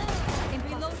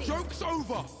 Reloading. Joke's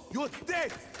over! You're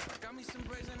dead!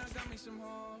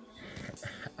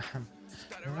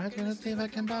 Right when I think I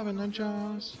can buy no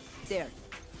jaws. There.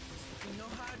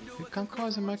 You can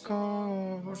cause my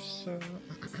course.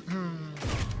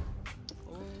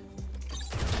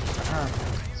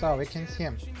 So we can see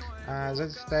the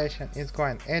situation is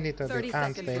going a little bit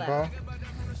unstable.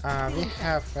 We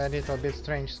have a little bit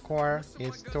strange score.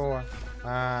 It's 2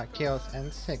 kills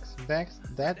and 6 deaths.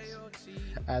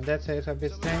 That's a little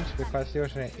bit strange because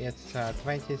usually it's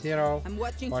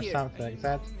 20-0 or something like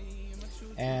that.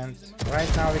 And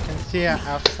right now we can see a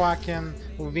fucking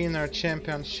winner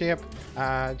championship.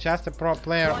 Just a pro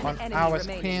player on our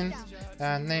screens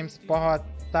named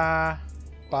Patatitus.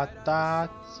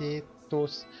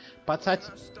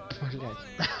 Patatitus.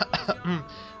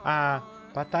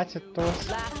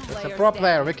 It's a pro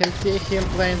player. We can see him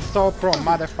playing so pro.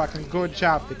 Motherfucking good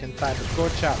job. We can type it.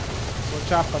 Good job. Good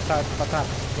job, Patat.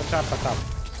 Good job, Patat.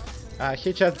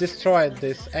 He just destroyed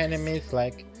these enemies.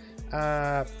 Like,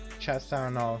 just, I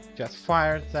don't know, just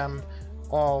fired them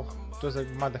all to the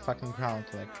motherfucking ground.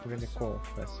 Like, really cool.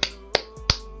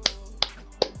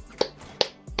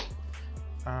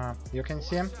 You can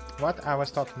see what I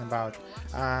was talking about.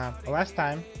 Last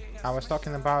time I was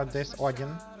talking about this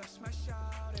Odin,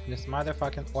 this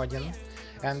motherfucking Odin,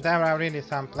 and there are really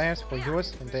some players who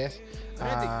use this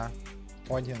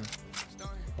Odin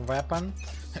weapon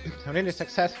really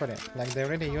successfully. Like, they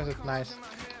really use it nice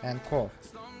and cool.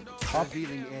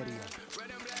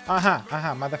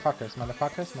 Motherfuckers.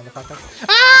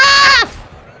 Ah!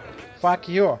 Fuck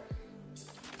you,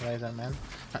 laser man.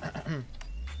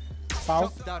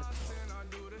 Pow.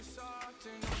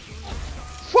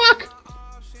 Fuck!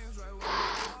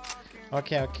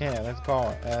 Okay, let's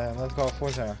go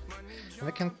further.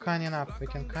 We can cannon up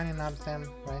them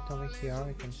right over here.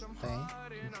 We can stay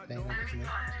right here.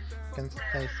 We can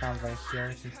stay somewhere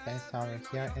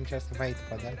here, and just wait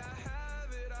for them.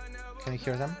 Can you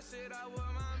hear them?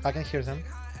 I can hear them.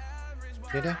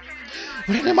 Really?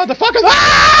 Really, motherfuckers!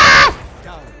 Ah!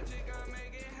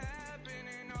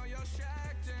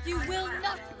 You will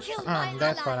not kill my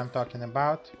that's what I'm talking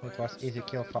about. It was easy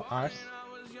kill for us.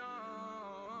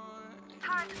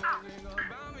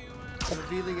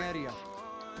 Revealing area.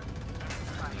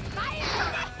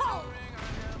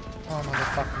 Oh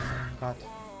motherfucking god.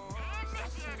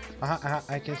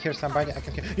 I can hear somebody.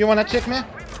 You wanna check me?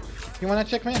 You wanna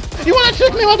check me,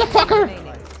 motherfucker?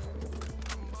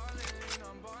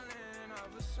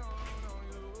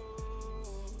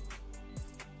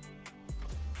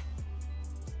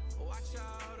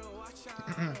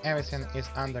 Everything is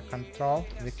under control.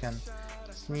 We can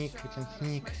sneak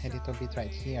a little bit right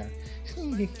here.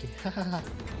 Sneaky.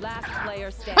 Last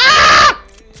player standing. Ah!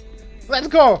 Let's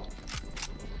go!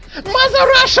 Mother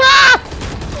Russia!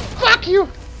 Fuck you!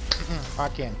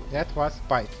 Okay, that was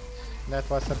bite. That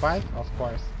was a bite, of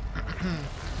course.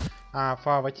 For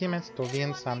our teammates to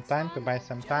win some time, to buy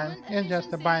some time, it's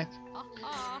just a bite.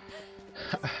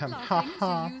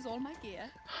 Haha.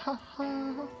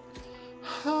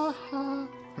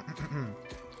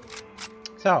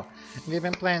 So, we've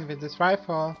been playing with this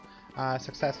rifle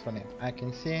successfully. I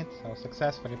can see it, so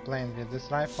successfully playing with this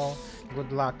rifle.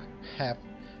 Good luck, have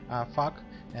fuck.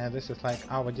 And this is like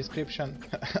our description.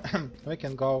 We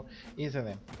can go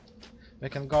easily.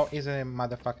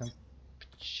 Motherfucking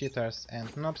cheaters and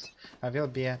noobs will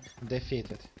be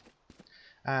defeated.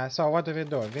 So what do?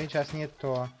 We just need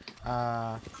to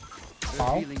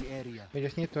we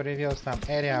just need to reveal some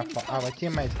area for our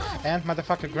teammates. And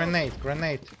motherfucker, grenade.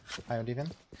 Are you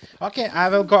leaving? Okay, I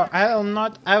will go. I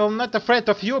will not afraid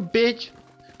of you, bitch.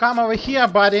 Come over here,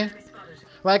 buddy.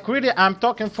 Like, really, I'm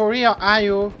talking for real. Are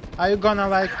you gonna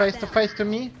like face to face to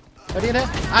me? Really?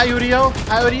 Are you real?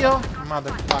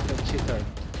 Motherfucking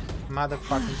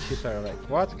cheater. Like,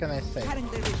 what can I say?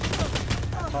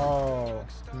 Oh,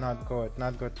 not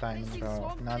good timing,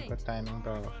 bro.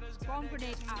 Bomb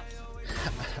grenade out.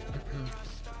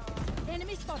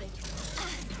 Enemy spotted.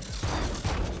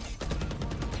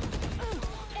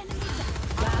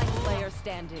 Last player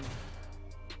standing.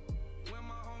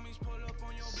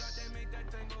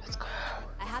 Let's go.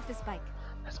 I have the spike.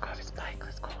 Let's go.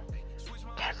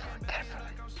 Careful.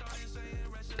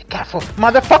 Be careful.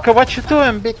 Motherfucker, what you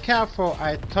doing? Be careful.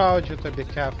 I told you to be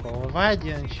careful. Why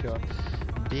didn't you?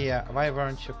 Why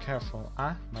weren't you careful?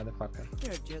 Huh? Motherfucker.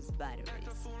 They're just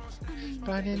batteries.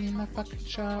 Riding in a fucking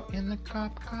show in a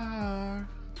cop car.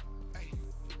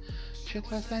 Shit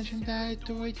was legendary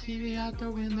to a TV out the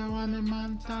window on a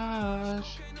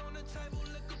montage.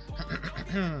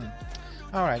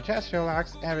 Alright, just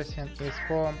relax. Everything is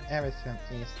cool. Everything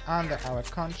is under our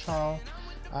control.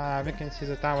 We can see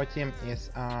that our team is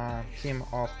a team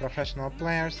of professional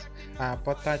players.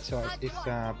 Potato is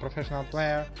a professional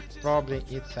player. Probably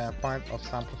it's a part of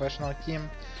some professional team.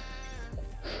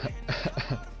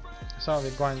 So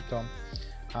we're going to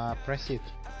proceed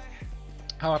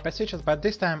our procedures, but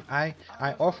this time I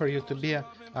offer you to be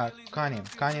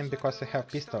cunning because I have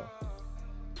pistol.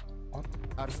 What?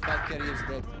 Our spike carrier is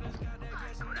dead.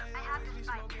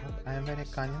 I am very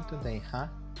cunning today, huh?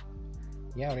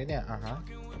 Yeah, really? I'm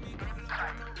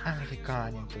very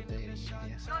cunning today,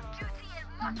 really.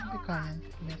 I'm very cunning,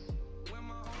 yes.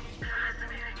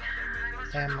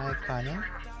 Am I cunning?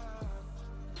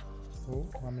 Oh,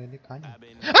 I'm really cunning.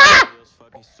 Ah!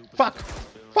 Fuck!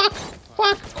 Fuck!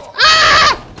 Fuck!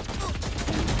 Ah!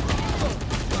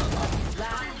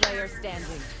 Last player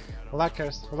standing.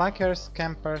 Lackers,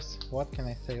 campers, what can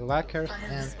I say? Lackers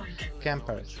and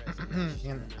campers.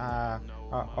 In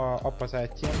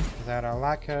opposite team, there are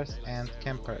lackers and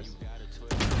campers.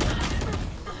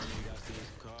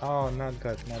 Oh, not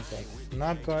good,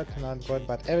 not good,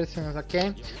 but everything is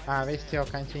okay. We still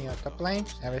continue to play.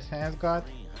 Everything is good.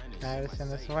 Everything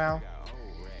is well.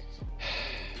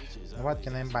 What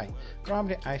can I buy?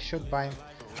 Probably I should buy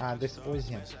this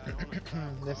Uzi.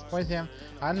 This Uzi,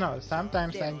 I don't know,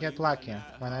 sometimes I get lucky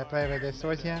when I play with this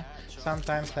Uzi,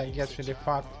 sometimes I get really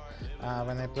fucked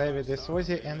when I play with this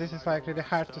Uzi, and this is like really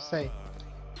hard to say.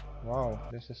 Wow,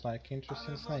 this is like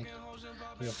interesting snake.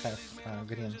 You have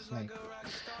green snake.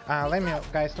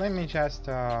 Let me just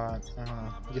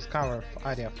discover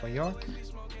area for you.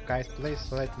 Guys,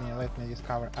 please let me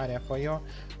discover area for you.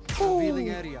 Revealing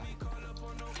area.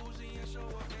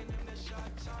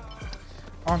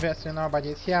 Obviously nobody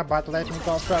is here, but let me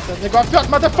go first. Let me go first,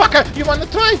 motherfucker! You wanna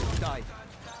try? Die.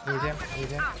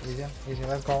 Easy.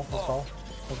 Let's go.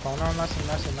 No,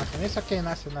 nothing. It's okay,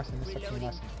 nothing. It's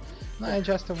okay. No, I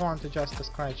just want to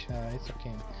scratch. It's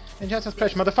okay. I just a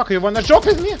scratch, motherfucker. You wanna joke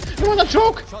with me? You wanna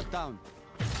joke? Shot down.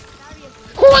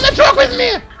 Who wanna joke with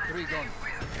me? 3 gone.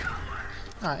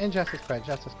 And just a scratch.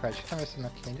 Everything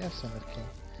okay.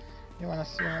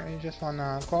 You just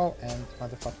wanna go and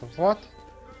motherfucker vote.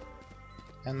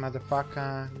 And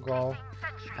motherfucker go.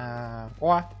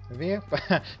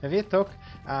 We took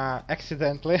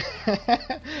accidentally,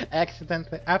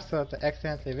 absolutely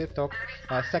accidentally, we took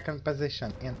second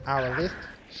position in our list.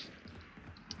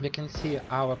 We can see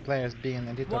our players being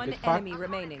a little bit fucked.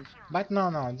 Remaining. But no,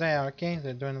 they are okay,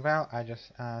 they're doing well. I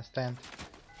just stand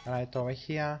right over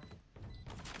here.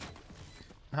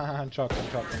 Joking,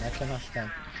 I cannot stand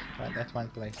right at one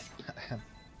place.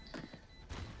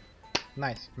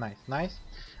 Nice.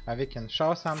 We can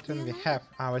show something, we have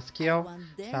our skill.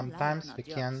 Sometimes we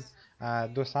can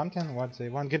do something what they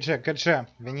want. Good job.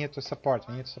 We need to support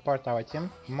our team.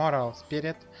 Moral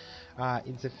spirit,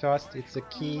 it's the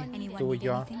key to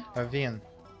your win.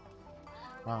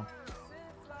 Wow.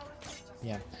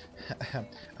 Yeah.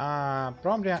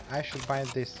 Probably I should buy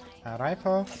this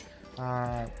rifle.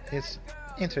 It's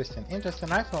interesting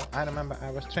rifle. I remember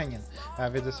I was training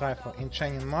with this rifle in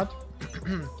training mode.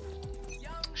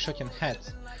 Shooting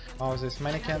heads of this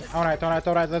mannequin. Alright,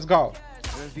 let's go.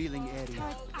 Revealing area.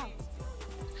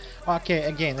 Okay,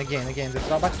 again this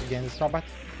robot.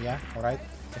 Yeah, alright.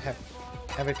 We have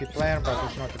AVP player, but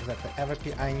it's not exactly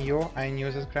AVP. I knew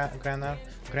this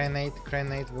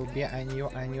grenade will be. I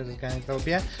knew this grenade will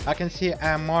be. I can see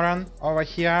a moron over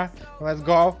here. Let's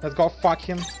go, fuck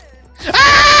him.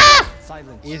 Ah!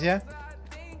 Silence. Easy.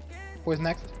 Who is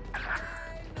next?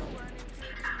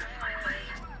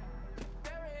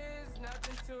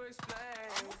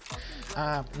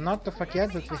 Not to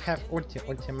forget that we have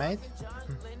ultimate.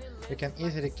 We can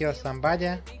easily kill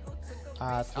somebody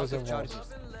through the walls.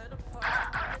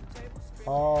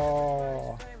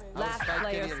 Oh. Last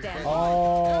player standing.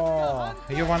 Oh.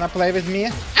 You wanna play with me?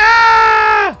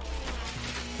 Ah!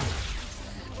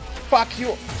 Fuck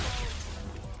you.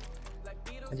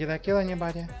 Did I kill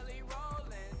anybody?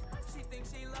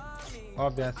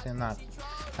 Obviously not.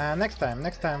 Next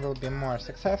time will be more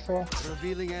successful.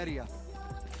 Revealing area.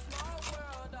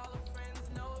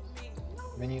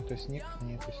 We need to sneak.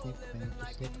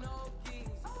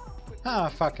 Ah,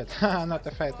 fuck it. I'm not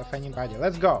afraid of anybody.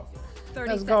 Let's go.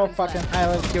 Fucking I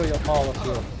will kill you, all of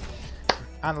you.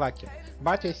 Unlucky.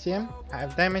 But you see,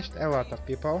 I've damaged a lot of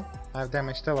people.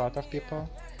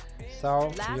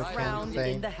 So you can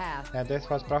say that this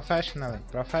was professionally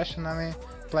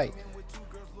played.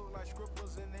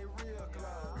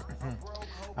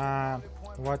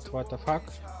 What the fuck?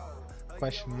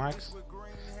 Question marks.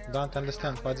 Don't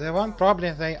understand what they want.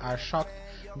 Probably they are shocked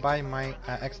by my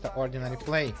extraordinary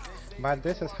play. But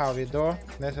this is how we do.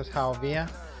 This is how we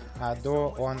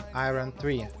do on Iron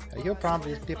 3. You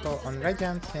probably people on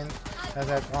Radiant think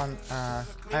that on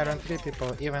Iron 3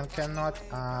 people even cannot,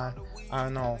 I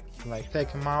don't know, like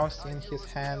take a mouse in his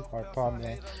hand or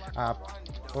probably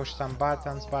push some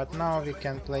buttons, but now we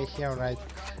can play here, right?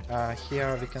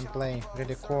 Here we can play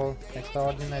really cool,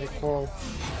 extraordinary cool.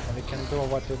 We can do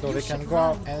what we do. We can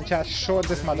go and just shoot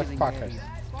these motherfuckers.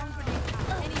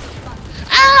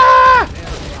 Ah!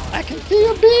 I can see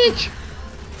you, bitch!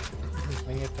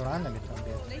 We need to run a little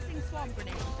bit.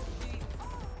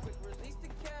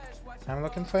 I'm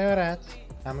looking for your rat.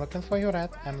 I'm looking for your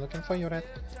rat. I'm looking for your rat.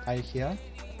 Are you here?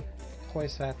 Who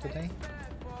is rat today?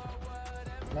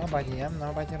 Nobody,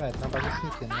 nobody rat. Nobody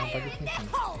sneaking. Nobody sneaking.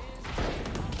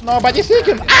 Nobody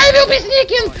sneaking! I will be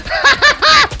sneaking!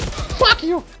 Fuck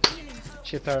you!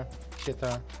 Cheater.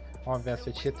 Cheater.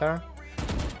 Obviously cheater.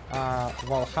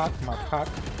 Wall hack, map hack,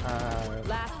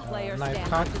 knife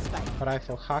hack,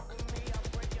 rifle hack,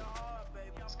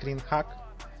 screen hack,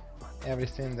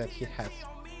 everything that he has.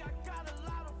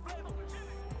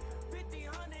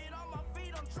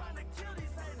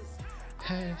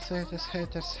 Hey, haters,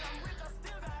 haters.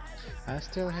 I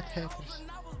still hate haters.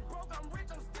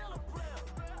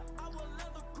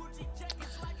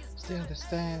 Still the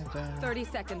stand. 30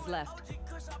 seconds left.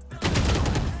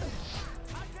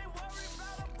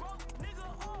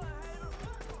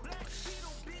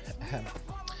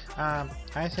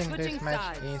 I think this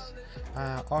match is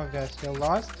obviously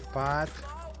lost, but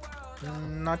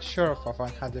not sure for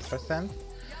 100%.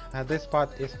 This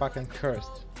spot is fucking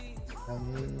cursed.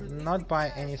 Not by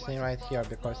anything right here,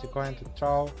 because you're going to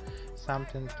throw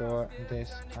something to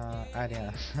this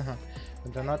area.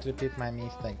 Do not repeat my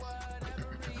mistakes.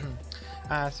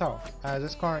 So the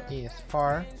score is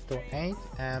 4-8,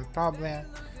 and probably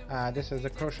this is a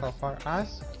crucial for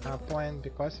us point,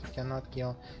 because we cannot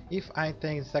kill. If I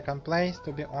take second place,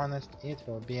 to be honest, it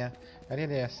will be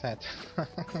really a sad.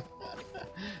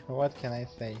 What can I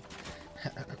say?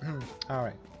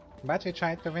 Alright, but we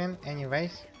tried to win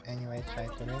anyways. Try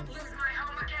to win.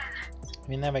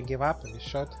 We never give up. We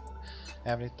shoot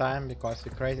every time because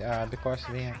we crazy. Because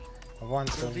we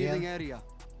want to win. Area.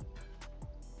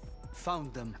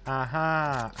 Found them.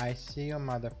 Aha! I see you,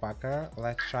 motherfucker.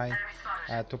 Let's try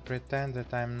to pretend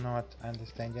that I'm not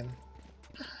understanding.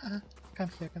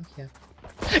 Come here, come here.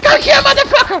 Come here,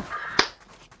 motherfucker!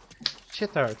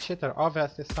 Cheater,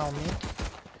 obviously saw me.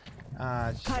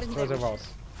 Through the walls.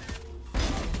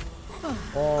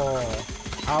 Oh,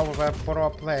 our pro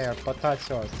player,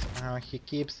 Potatoes. He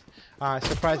keeps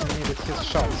surprising me with his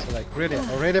shots. Like,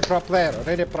 really pro player,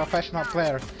 really professional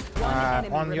player.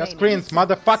 On your screens,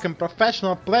 motherfucking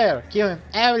professional player, killing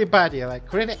everybody,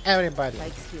 like really everybody.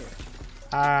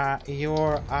 You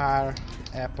are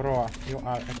a pro. You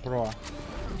are a pro.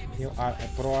 You are a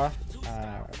pro.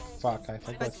 Fuck, I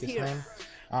forgot his name.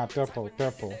 Purple.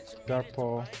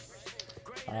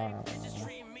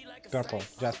 Purple,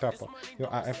 just purple. You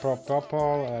are a pro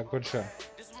purple, good job.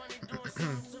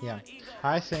 Yeah,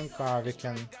 I think we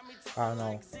can,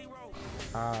 no.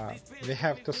 We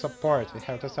have to support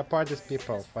these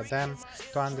people, for them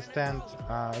to understand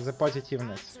the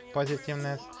positiveness.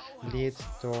 Positiveness leads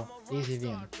to easy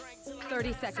win.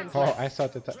 30 seconds. Oh, I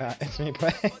thought it's me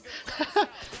playing.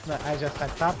 No, I just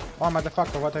typed up. Oh,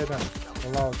 motherfucker, what are you doing?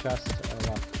 Low, just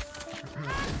low.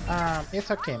 It's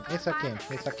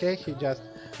okay. He just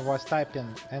was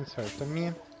typing answer to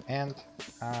me and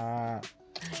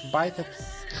bited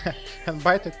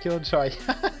killjoy.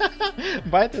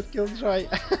 Bited killjoy.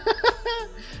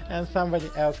 And somebody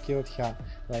else killed her.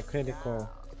 Like, really cool.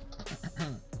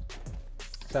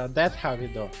 So that's how we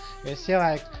do. You see,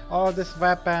 like, all these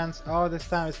weapons, all this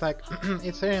stuff, it's like,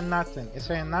 it's really nothing. It's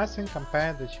really nothing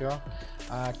compared to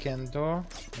what you can do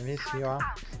with your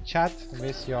chat,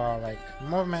 with your, like,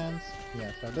 movements.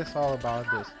 Yeah, so this is all about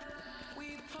this.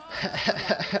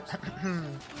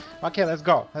 Okay, let's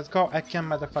go. I can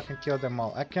motherfucking kill them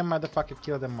all.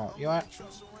 You are...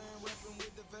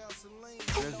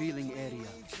 Revealing area.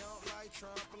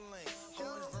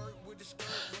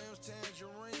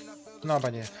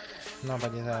 Nobody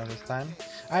there this time.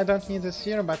 I don't need the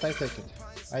sphere, but I take it.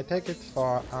 I take it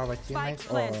for our teammates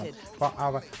or for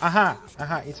our... Aha!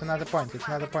 It's another point.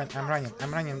 I'm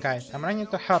running, guys. I'm running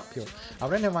to help you. I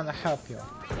really wanna help you.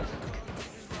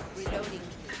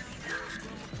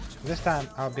 This time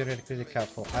I'll be really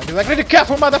careful. I'll be like, really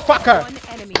careful, motherfucker!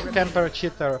 Camper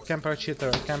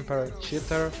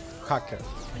cheater, hacker.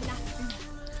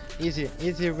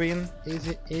 Easy win,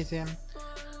 easy.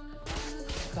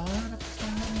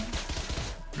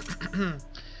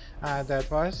 That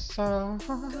was so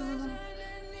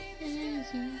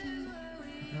easy.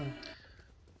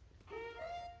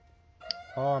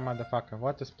 Oh, motherfucker,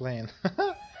 what is playing?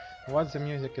 what the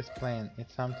music is playing.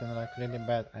 It's something like really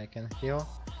bad. I can heal,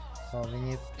 so we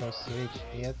need to switch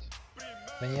it.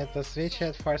 We need to switch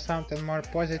it for something more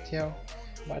positive,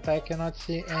 but I cannot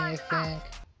see anything.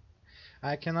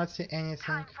 I cannot see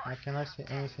anything. I cannot see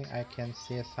anything. I can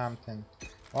see something.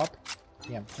 Op.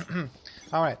 Yeah.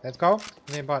 Alright, let's go.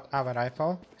 We bought our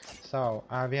rifle, so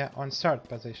we are on third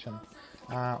position.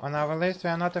 On our list, we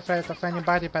are not afraid of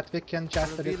anybody, but we can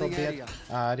just a little bit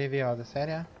reveal this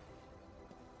area.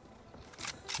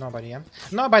 Nobody, yeah?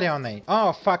 Nobody on A.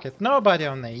 Oh, fuck it. Nobody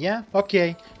on A, yeah?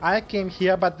 Okay. I came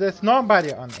here, but there's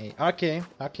nobody on A. Okay,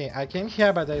 okay. I came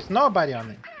here, but there's nobody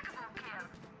on A.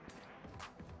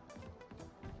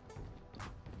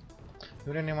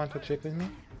 You really want to trick with me?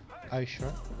 Are you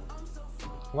sure?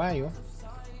 Why are you?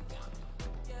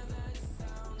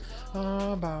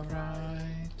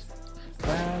 Alright.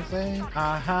 Where's they?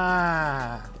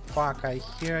 Aha! Fuck, I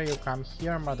hear you. Come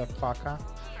here, motherfucker.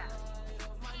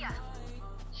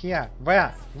 Here.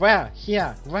 Where? Where?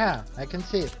 Here. Where? I can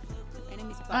see it.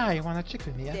 Ah, you wanna check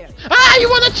with me, yeah? There. Ah, you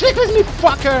wanna check with me,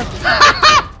 fucker!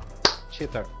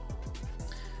 Cheater.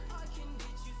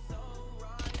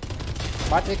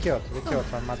 But we killed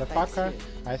one motherfucker.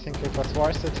 I think it was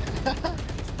worth it.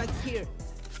 Back here.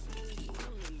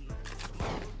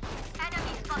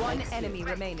 One enemy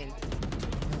remaining.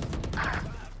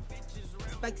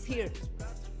 Spikes here.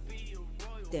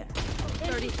 There.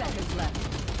 30 seconds left.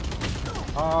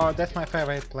 Oh, that's my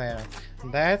favorite player.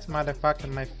 That's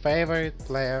motherfucking my favorite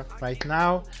player right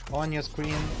now on your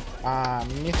screen.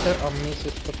 Mr. or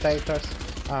Mrs. Potatoes.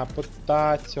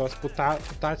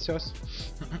 Potatoes.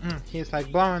 He's like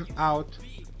blowing out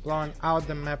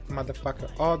the map, motherfucker.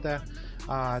 All the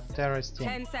terrorist team.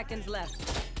 10 seconds left.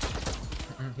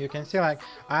 You can see, like,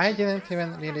 I didn't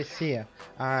even really see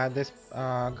this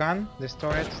gun, this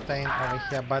turret staying over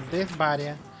here, but this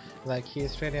body, like,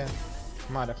 he's really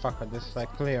motherfucker. This is like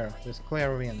clear, this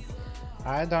clear win.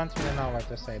 I don't even know what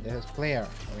to say. This is clear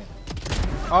win.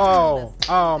 Oh,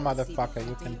 motherfucker!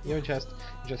 You just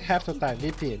have to type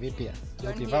VP.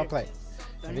 Well played.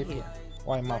 VP.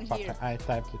 Why, motherfucker? I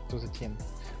typed it to the team.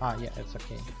 Ah, yeah, it's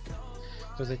okay.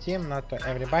 To the team, not to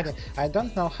everybody. I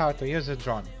don't know how to use the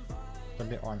drone, to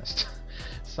be honest.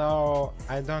 So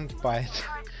I don't buy it.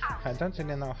 I don't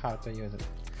really know how to use it.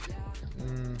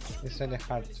 It's really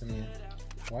hard to me.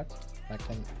 What? I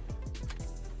can.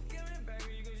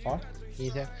 Oh,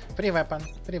 easy. Free weapon. I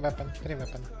like free weapon.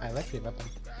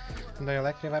 Do you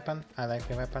like free weapon? I like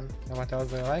free weapon. What else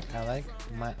do you like? I like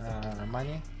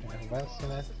money,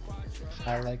 wealthiness.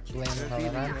 I like playing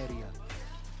Valorant.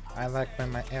 I like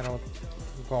when my arrow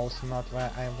goes not where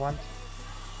I want.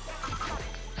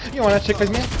 You wanna check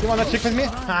with me?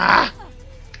 Ah!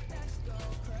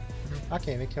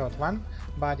 Okay, we killed one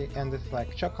body, and it's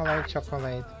like chocolate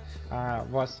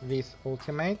was this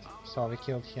ultimate, so we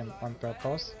killed him on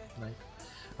purpose. Like,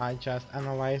 I just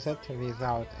analyzed it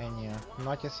without any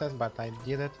notices, but I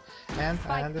did it, and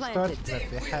I understood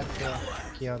that we had to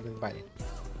kill this body.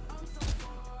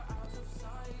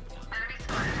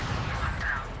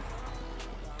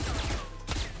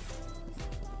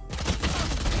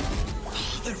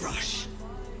 The rush.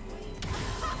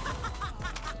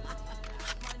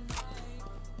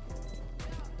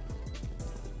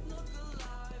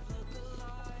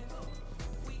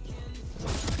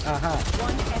 Aha.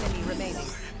 One enemy remaining.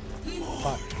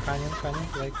 Fuck. Canyon,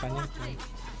 play.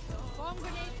 Bomb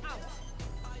grenade out.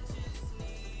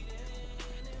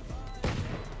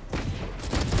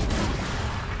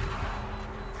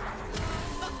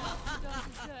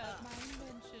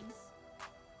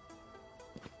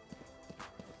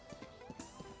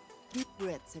 Deep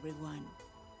breaths, everyone.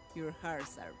 Your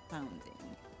hearts are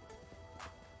pounding.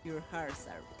 Your hearts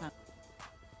are pounding.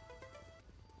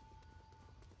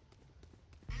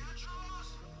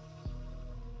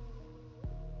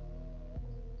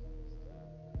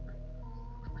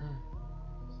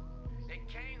 They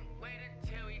can't wait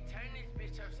until we turn this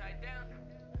bitch upside down.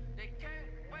 They can't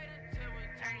wait until we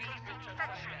turn this bitch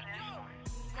upside down.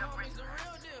 Homie's the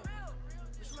real deal.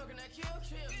 You smoking that kill.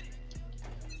 Shake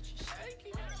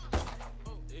it.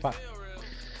 Fuck.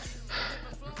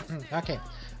 Okay.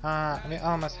 We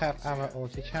almost have our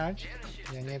ulti charge.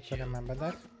 You need to remember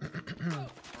that.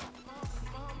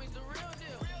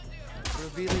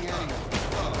 Revealing area.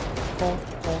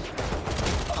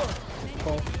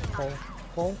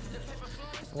 Cool.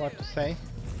 What to say?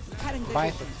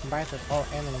 Bite it all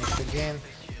enemies again.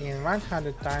 In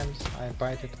 100 times I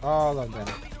bited all of them.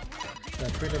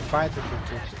 Like really bited the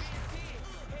bitches.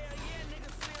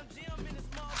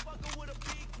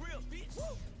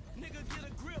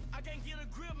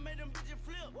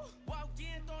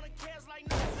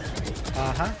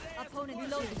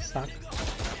 Suck.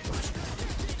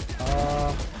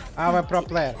 Our pro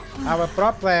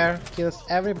player kills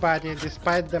everybody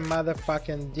despite the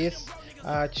motherfucking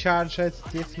charges,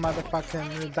 this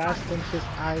motherfucking dust in his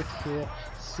eyes. He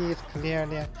sees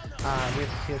clearly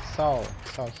with his soul,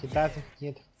 so he doesn't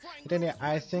need. Really,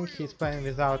 I think he's playing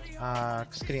without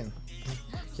screen.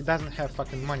 He doesn't have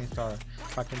fucking monitor,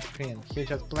 fucking screen. He's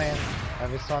just playing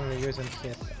with only using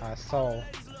his soul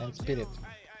and spirit.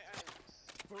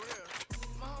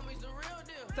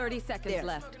 30 seconds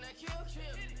left.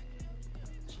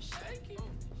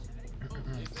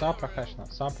 So professional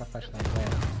player.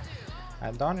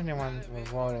 I don't really want to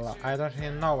I don't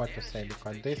really know what to say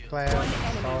because this player is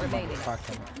so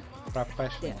fucking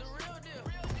professional.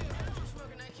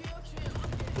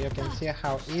 You can see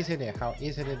how easily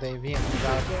they win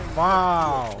without.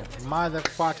 Wow!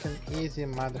 Motherfucking easy,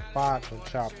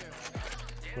 motherfucker.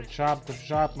 Good job,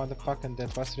 motherfucking.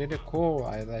 That was really cool.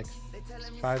 I like.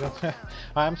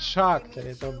 I'm shocked a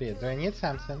little bit. Do I need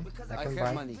something? I can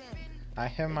buy. Money. I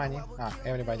have money. Ah,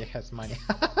 everybody has money.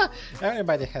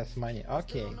 Everybody has money.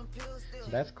 Okay,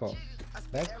 that's cool.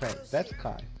 That's great. That's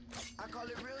cool.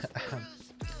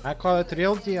 I call it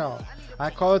real deal.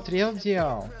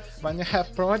 When you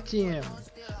have pro team,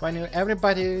 when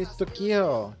everybody is to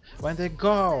kill, when they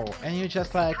go and you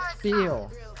just like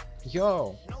spill,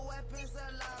 yo.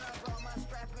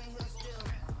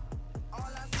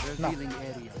 No.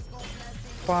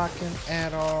 Fucking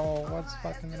arrow. What's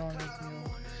fucking wrong with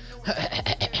you?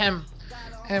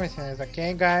 Everything is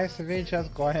okay, guys. We're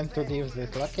just going to leave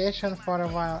this location for a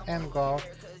while and go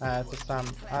to some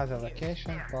other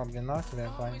location. Probably not. We're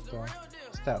going to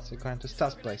stealth. We're going to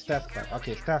stealth play.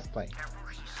 Okay, stealth play.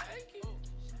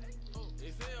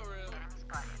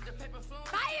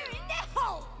 Fire in the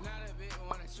hole!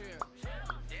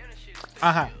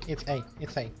 It's A.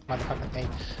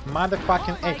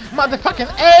 Motherfucking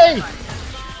A!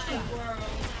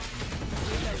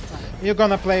 You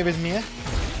gonna play with me?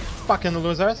 Fucking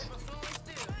losers.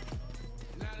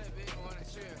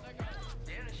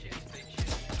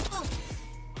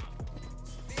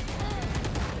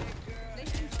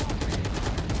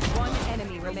 One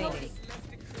enemy remaining.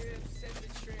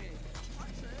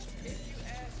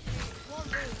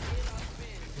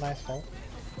 Nice hole.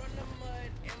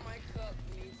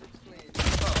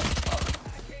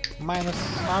 Minus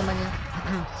how many?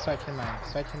 39.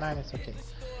 39 is okay.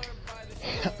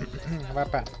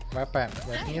 VP.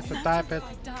 Just need to type it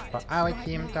for our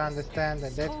team to understand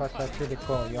that that was really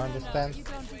cool. You understand?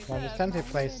 You understand we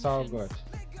play so good.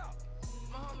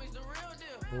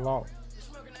 Low.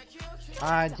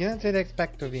 I didn't really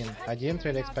expect to win.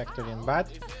 But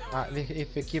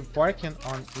if we keep working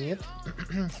on it,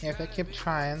 if we keep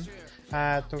trying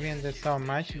to win this so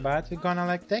much, but we're gonna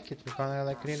like take it. We're gonna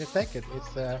like really take it.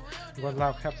 It's good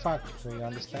luck, have fun. Do you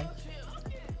understand?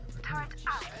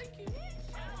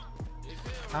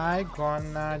 I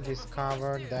gonna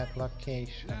discover that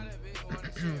location.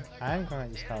 I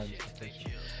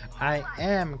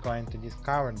am going to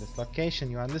discover this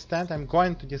location. You understand? I'm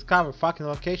going to discover fucking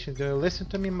location. Do you listen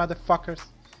to me, motherfuckers?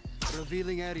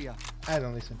 Revealing area. I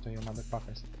don't listen to you,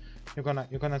 motherfuckers.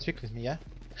 You're gonna trick with me, yeah?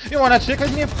 You wanna trick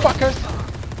with me, fuckers?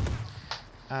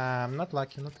 Not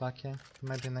lucky.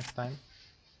 Maybe next time.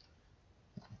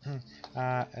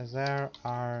 There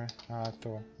are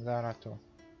two.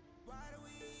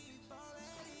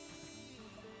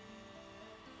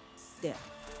 There.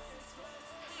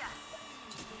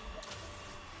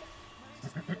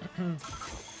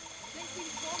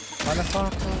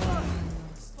 Motherfucker.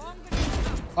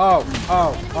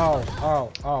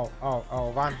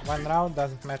 One round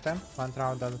doesn't matter. One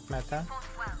round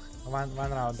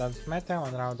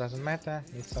doesn't matter.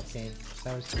 It's okay.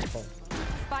 So simple.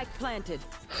 Spike planted.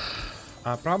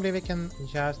 Probably we can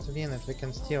just win it. We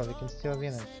can still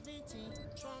win it.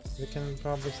 We can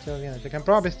probably still win it.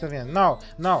 No.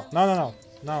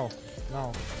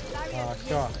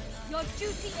 Sure. Your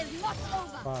duty is not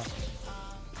over. Fuck.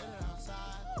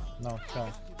 No,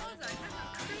 sure.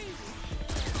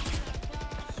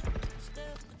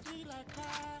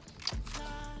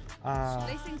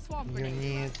 You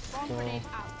need to...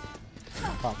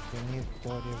 Fuck, you need to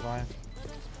revive.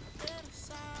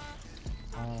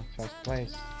 First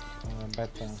place.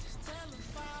 Better.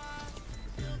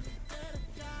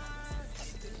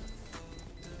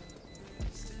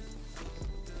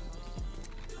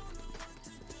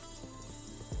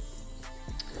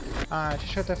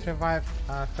 Should have revived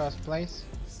first place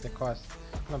because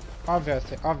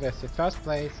obviously first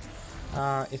place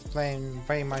is playing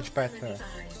very much better.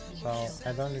 So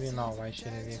I don't really know why she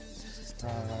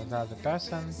revived the other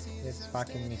person. It's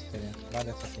fucking mystery, but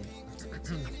it's okay.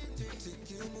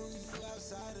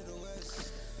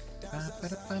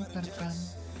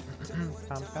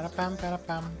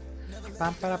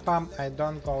 Pam. I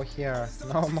don't go here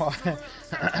no more.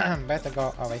 Better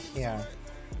go over here.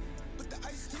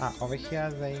 Ah, over here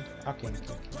they. Okay.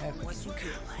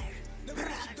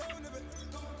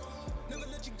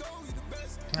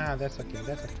 Ah, that's okay.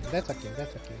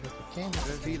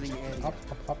 Revealing area. Up.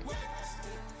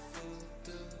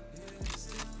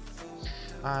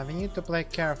 We need to play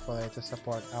carefully to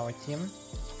support our team,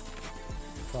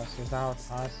 because without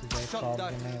us they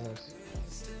probably may lose.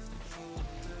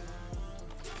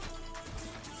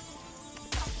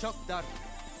 Shock dart.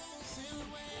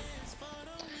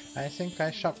 I think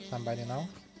I shocked somebody now,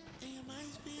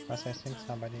 because I think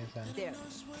somebody is there. There.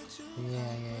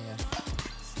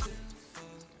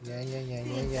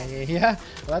 Yeah.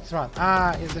 Let's run.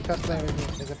 Ah, is the first player with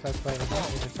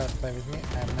me?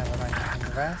 I'm never running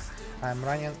anywhere. I'm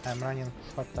running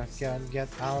for to get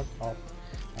out of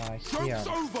here.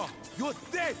 over! You're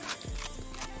dead!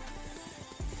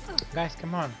 Guys,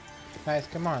 come on. Guys.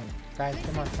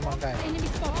 Enemy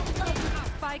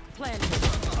spike planted.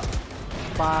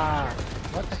 Fuck.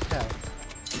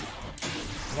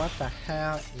 What the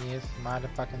hell is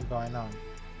motherfucking going on?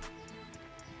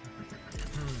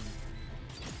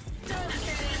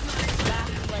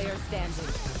 Last player standing.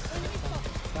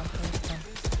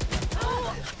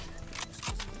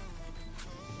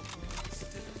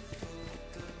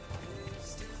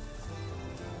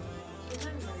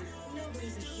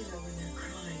 Nobody's a hero when they're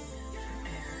crying for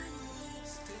air.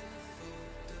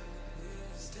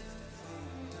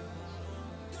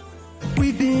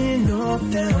 We've been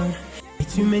knocked down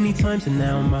too many times, and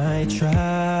now my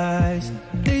tries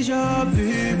deja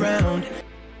vu round.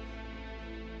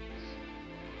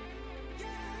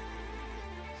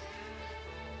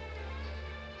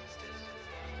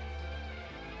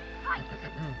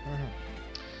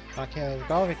 Okay, let's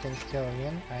go. We can still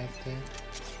win, I think,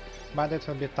 but it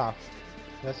will be tough.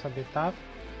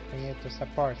 We need to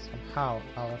support somehow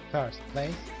our first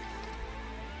place.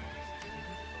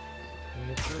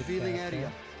 Revealing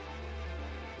area.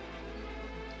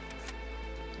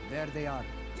 There they are.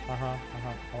 I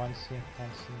want to see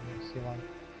one.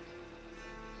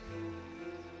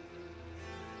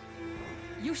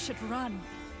 You should run.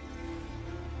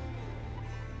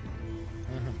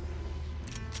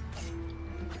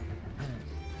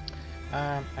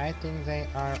 I think they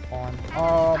are on.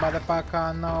 Oh,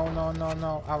 motherfucker!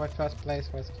 No! Our first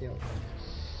place was killed.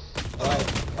 Right,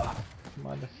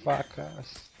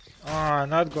 motherfuckers. Oh,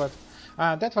 not good.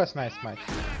 That was nice match.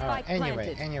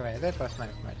 Anyway, that was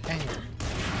nice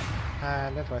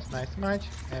match.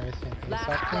 Everything is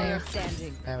Last player okay.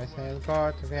 standing. Everything is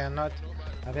good. We are not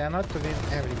to win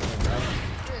every game, right?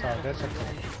 So that's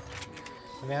okay.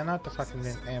 We are not to fucking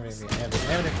win every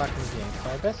fucking game. So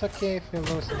that's okay if we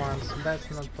lose once. That's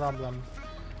not problem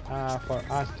for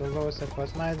us to lose. It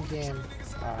was nice game.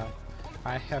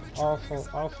 I have awful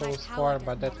score,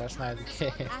 but that was nice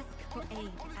game. Ask for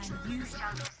aid and you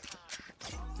shall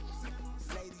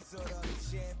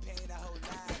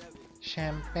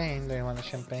Champagne, do you want a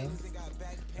champagne?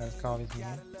 Let's go with me.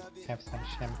 Have some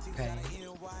champagne.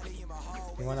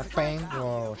 You want a pain?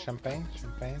 Oh, champagne.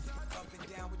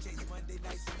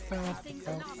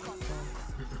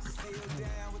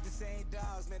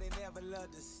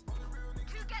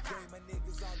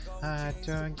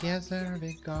 Together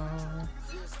we go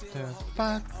to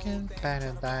fucking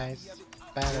paradise.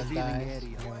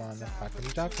 You wanna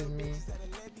fucking joke with me?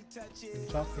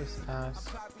 Joke with us.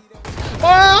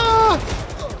 Oh!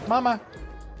 Mama!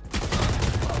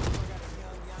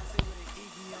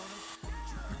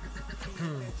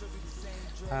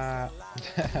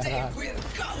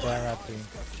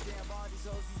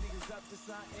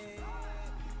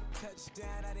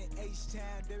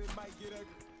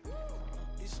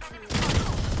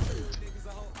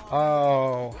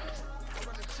 Oh,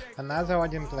 another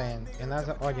Odin player.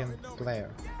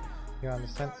 You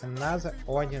understand? Another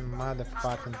Odin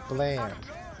motherfucking player.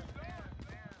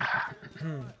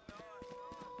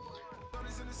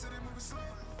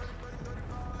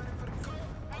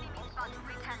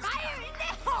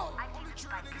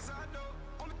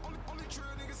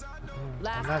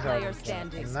 Last Another player Odin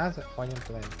standing. Another Odin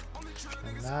player.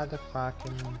 Another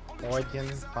fucking Odin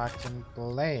fucking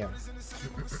player.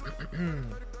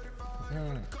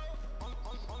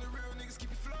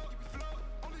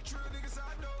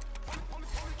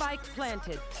 Spike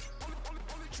planted.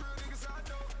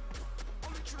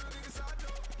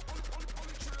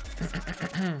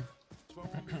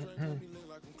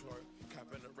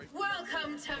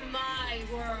 Welcome to my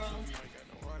world.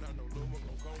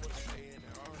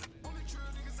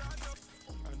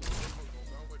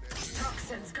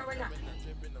 Toxins going up.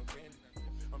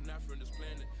 I'm not from this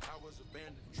planet, I was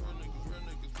abandoned. Real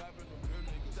niggas popping them, real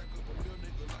niggas. Stack up a real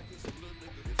nigga like it's a little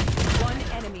nigga. One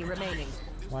enemy remaining.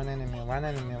 One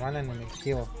enemy.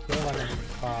 Kill one enemy.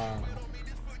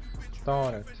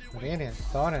 Store it. Really?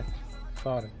 Store it.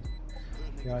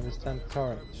 You understand?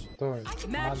 Store it.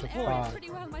 Motherfucker.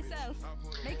 Pretty well myself.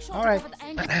 Make sure Alright, to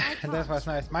have an end that was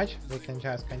nice match. We can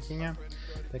just continue.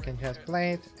 We can just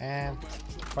play it and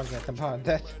forget about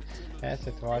that, as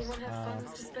it was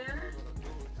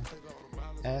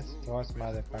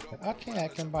motherfucker. Okay, I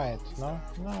can buy it. No,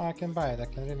 I can buy it. I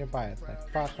can really buy it. Like,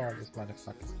 fuck all this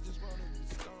motherfucker.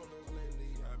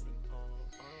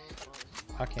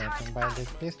 Okay, I can buy this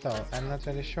pistol. I'm not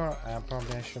really sure.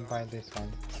 Probably I should buy this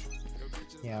one.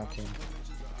 Yeah, okay.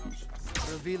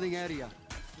 Revealing area.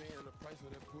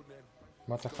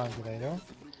 What the fuck did I do?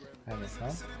 I don't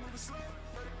know.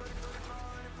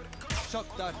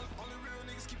 Shock dart.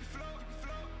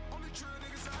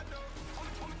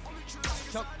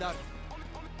 Shock dart.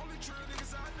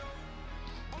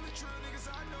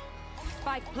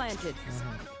 Spike planted.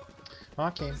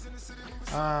 Okay.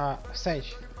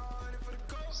 Sage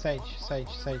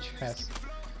has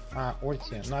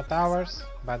ulti. Not ours,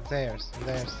 but theirs.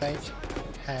 Their Sage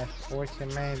has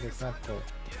ultimate. It's not cool.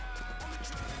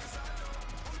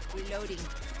 Reloading.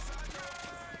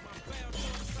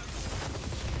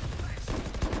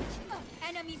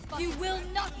 enemy spotted. You will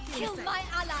not kill my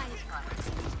allies.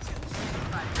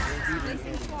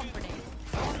 Placing swarm grenade.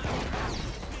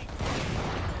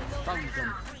 Found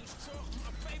them.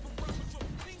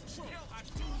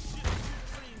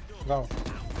 Go.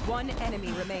 One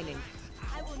enemy remaining.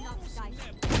 I will not die.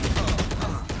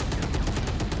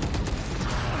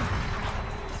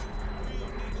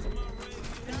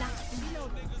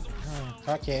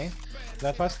 Okay,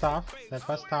 that was tough. That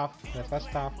was tough. That was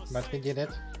tough. But we did it.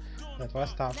 That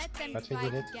was tough. But we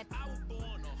did it.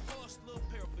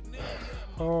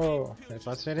 Oh, it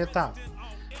was really tough.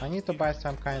 I need to buy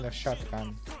some kind of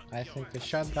shotgun. I think the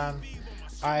shotgun.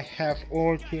 I have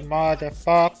ulti,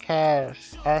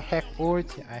 motherfuckers. I have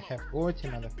ulti. I have ulti,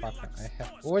 motherfucker. I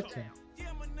have ulti.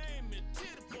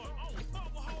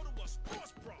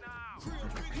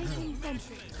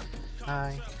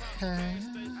 I have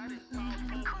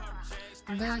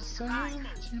this ultimate.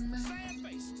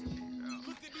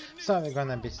 So we're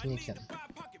gonna be sneaking.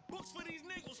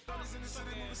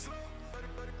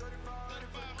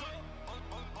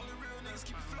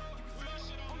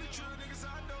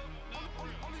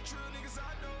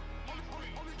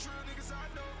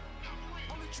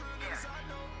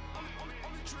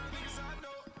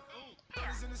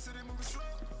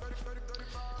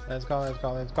 Let's go, let's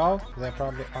go, let's go. They're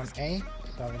probably on A,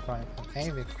 so we're going on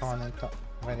A. We're going into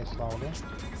very slowly.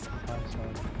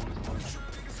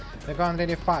 We're going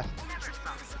really fast.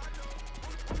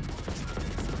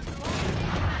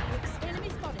 Enemy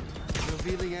spotted.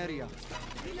 Revealing area.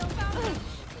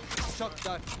 Shock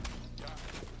dart.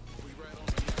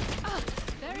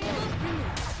 Variables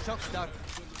removed. Shock dart.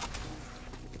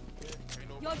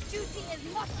 Your duty is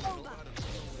not over.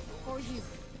 For you.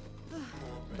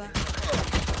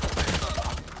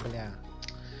 Yeah.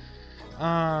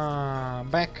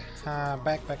 Back,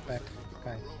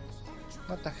 guys.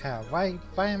 What the hell? Why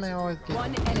am I always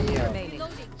One getting enemy killed remaining.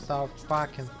 so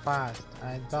fucking fast?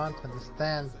 I don't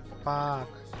understand. Fuck.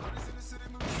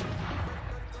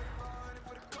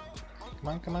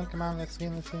 Come on, let's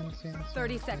win.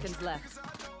 30 seconds left.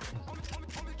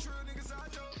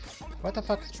 What the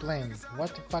fuck is playing?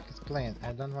 What the fuck is playing?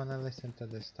 I don't wanna listen to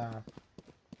this stuff.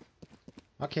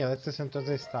 Okay, let's listen to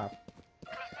this stuff.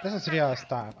 This is real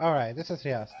stuff. Alright, this is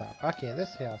real stuff. Okay, this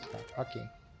is real stuff. Okay.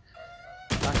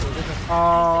 Okay, this is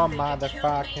all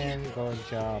motherfucking good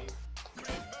job.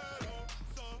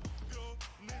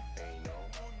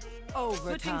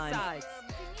 Overtime. Sides.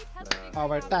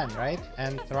 Overtime, right?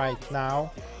 And right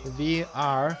now, we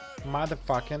are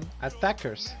motherfucking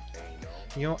attackers.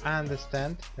 You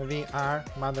understand? We are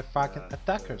motherfucking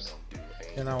attackers.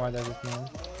 You know what does it mean?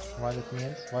 What it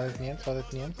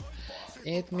means?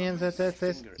 It means that it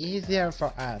is easier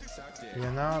for us.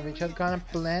 You know, we just gonna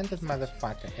plant it,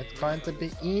 motherfucker. It's going to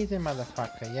be easy,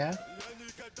 motherfucker, yeah?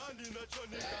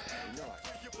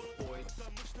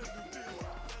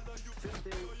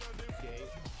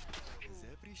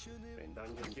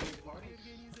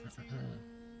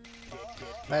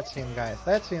 Let's win, guys.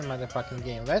 Let's win motherfucking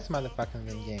game. Let's motherfucking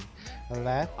win game.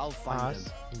 Let us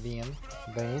win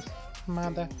this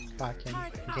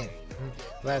motherfucking game.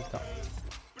 Let's go.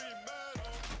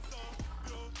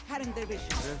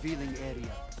 Revealing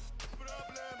area.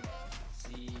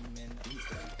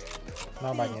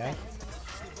 Nobody, right?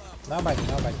 Nobody.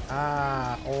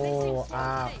 Ah, oh,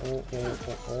 ah, oh.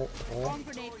 Bomb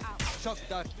grenade out. Shock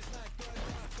dart.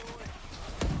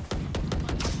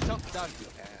 Shock dart.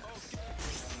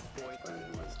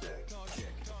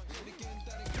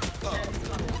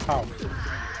 How?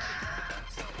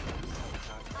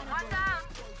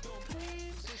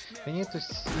 We need to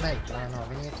snake. Oh no,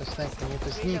 we need to snake. We need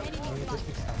to sneak. We need to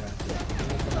sneak somewhere. We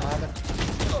need to another.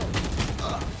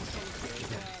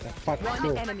 The fuck One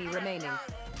you. enemy remaining.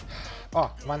 Oh,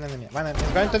 one enemy. One enemy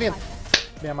is going to win.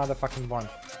 Be a motherfucking one.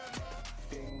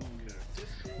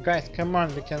 Guys, come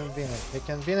on, we can win it. We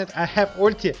can win it. I have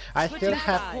ulti. I still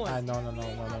have. Ah, no. No, we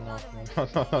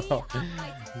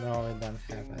don't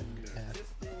have it.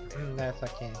 That's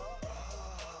okay.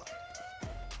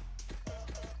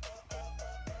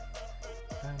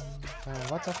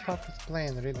 What the fuck is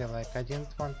playing really? Like, I didn't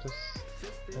want to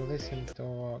listen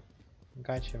to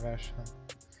gacha version.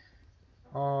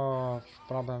 Oh,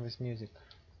 problem with music.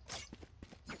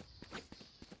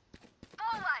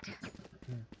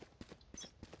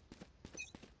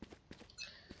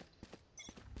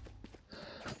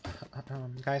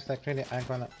 Guys, like really, I'm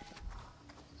gonna.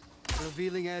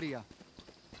 Revealing area.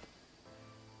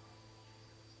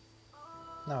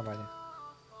 Nobody.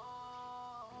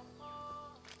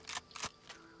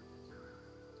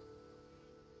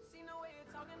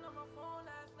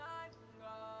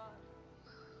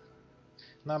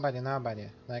 Nobody.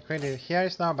 Like really, here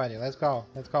is nobody. Let's go.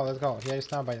 Here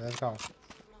is nobody. Let's go.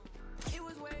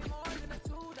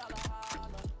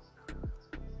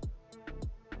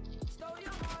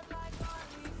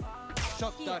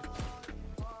 Shock dart.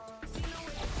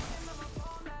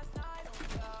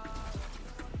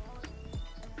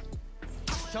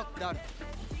 Shock dart.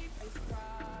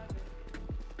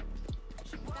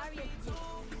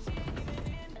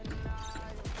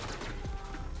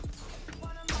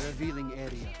 Revealing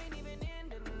area.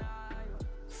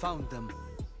 Found them.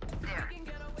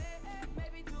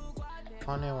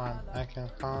 Only one. I can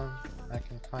find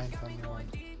only one.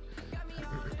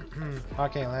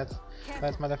 Okay, let's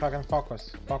motherfucking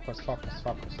focus.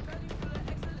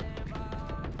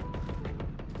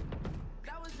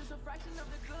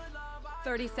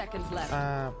 30 seconds left.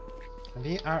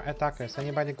 We are attackers.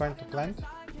 Anybody going to plant?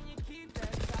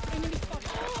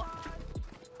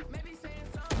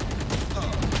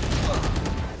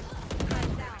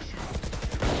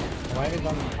 Why we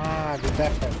don't? Ah, we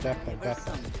defer.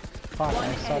 Fuck,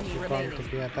 I thought we were going to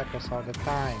be attackers all the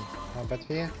time. But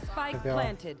we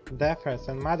will defers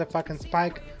and motherfucking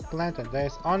spike planted. There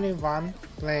is only one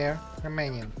player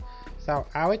remaining. So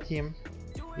our team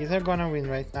either gonna win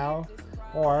right now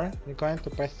or we're going to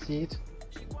proceed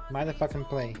motherfucking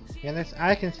play. Yes,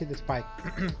 I can see the spike.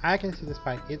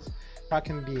 It's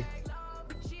fucking B.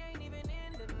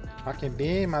 Okay,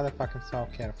 be motherfucking so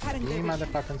careful.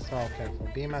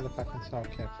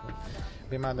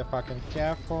 Be motherfucking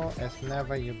careful as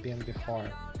never you've been before.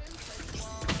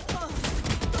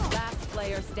 Last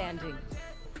player standing.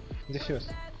 Defuse.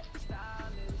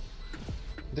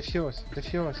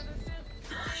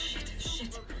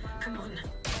 Shit. Come on.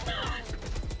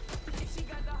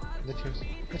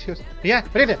 Defuse. Yeah,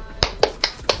 really.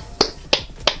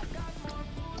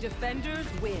 Defenders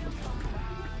win.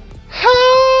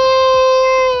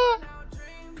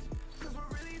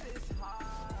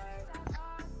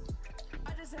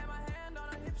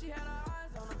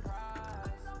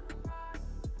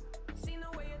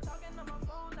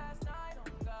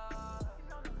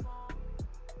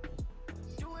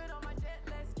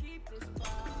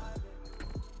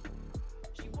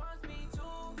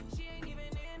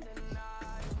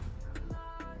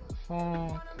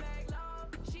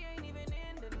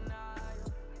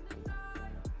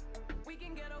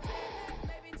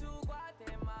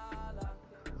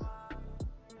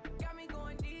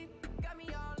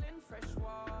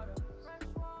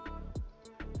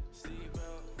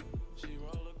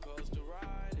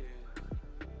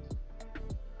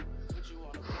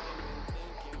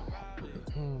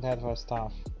 That was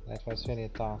tough. That was really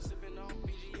tough.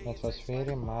 That was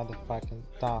really motherfucking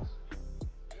tough.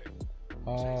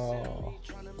 Oh.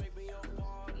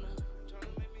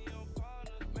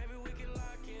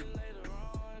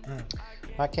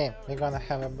 Okay, we're gonna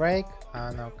have a break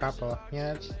on a couple of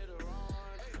minutes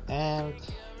and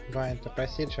going to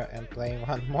procedure and play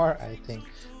one more, I think.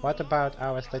 What about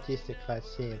our statistics?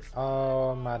 Let's see it.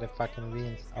 Oh, motherfucking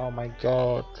wins. Oh my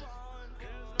god.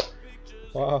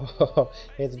 Whoa,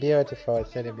 it's beautiful,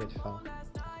 it's really beautiful.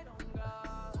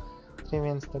 3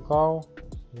 wins to go.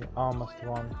 We almost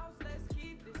won.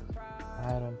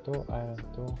 Iron 2.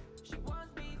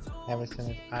 Everything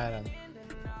is iron.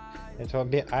 It will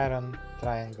be iron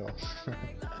triangle.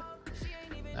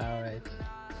 Alright.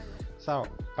 So,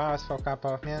 pause for a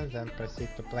couple of minutes, then proceed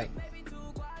to play.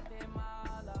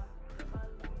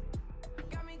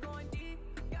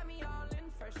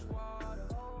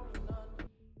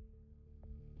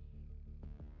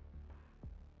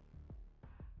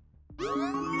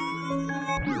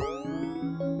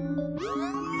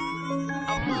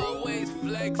 I'm always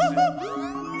flexing.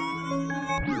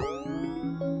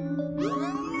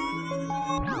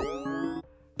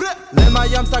 На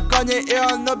моем стакане и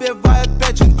он убивает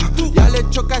печень. Я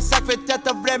лечу косяк, ведь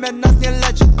это время нас не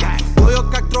лечит.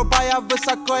 Дую как труба, я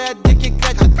высоко, я дикий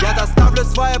кретин. Я доставлю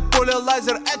свои пули,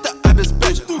 лазер, это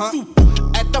обеспечит.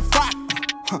 Это факт,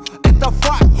 это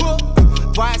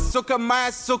факт. Твоя сука,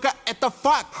 моя сука, это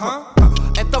факт.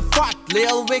 Это факт,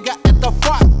 Lil Viga, это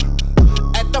факт.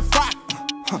 Это факт.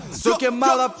 Суки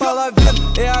мало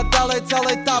половин, и отдал ей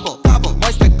целый табл.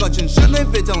 Мой стек очень жирный,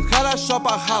 ведь он хорошо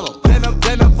похавал.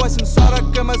 Время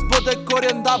 8:40, и мы с будой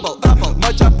курим дабл.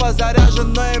 Мой чапа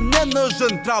заряжен, но и мне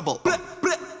нужен трабл.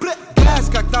 Грязь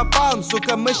как напалм,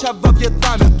 сука, мы ща во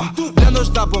Вьетнаме. Мне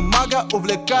нужна бумага,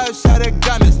 увлекаюсь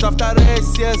оригами. 102-е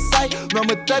CSI, но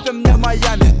мы тэпим не в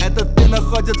Майами. Этот ты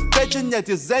находит в печень,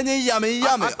 эти зэни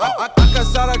ями-ями.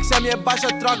 АК-47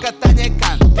 ебашит рок, это не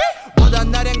кан. Буду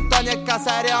на рингтоне,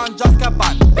 косаре, он жестко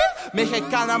бан.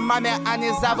 Мexicana, маме,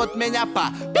 они зовут меня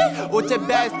па. У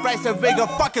тебя есть прайсы, we gon'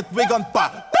 fuck it, we gon'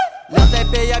 pop. На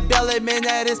тэпе я белый,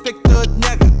 меня респектуют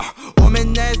негры. У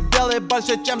меня есть белый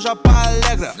больше, чем жопа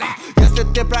Аллегро. Если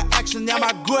ты про экшен, я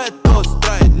могу это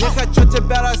устроить. Не хочу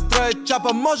тебя расстроить,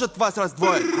 чапа может вас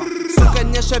раздвоить. Сука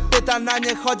не шипит, она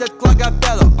не ходит к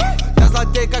логопеду. Я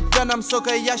злодей как Веном,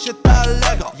 сука, я считаю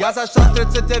лего. Я зашел с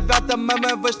 39-м, и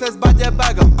мы вышли с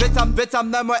бодибэгом. Ведь со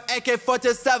мной мой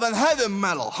AK-47 heavy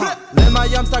metal. На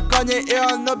моем стакане, и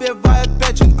он убивает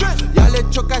печень. Я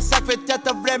лечу косяк, ведь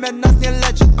это время нас не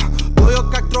лечит.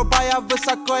 Дую как труба, я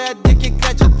высоко, я дикий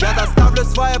кретин. Я доставлю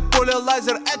свои пули,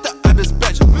 лазер, это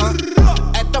обеспечит.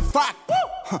 Это факт,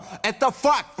 это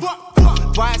факт.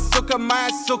 Твоя сука, моя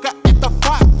сука, это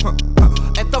факт.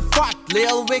 Это факт,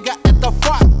 Lil Viga, это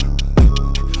факт.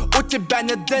 У тебя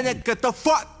нет денег, это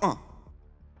факт.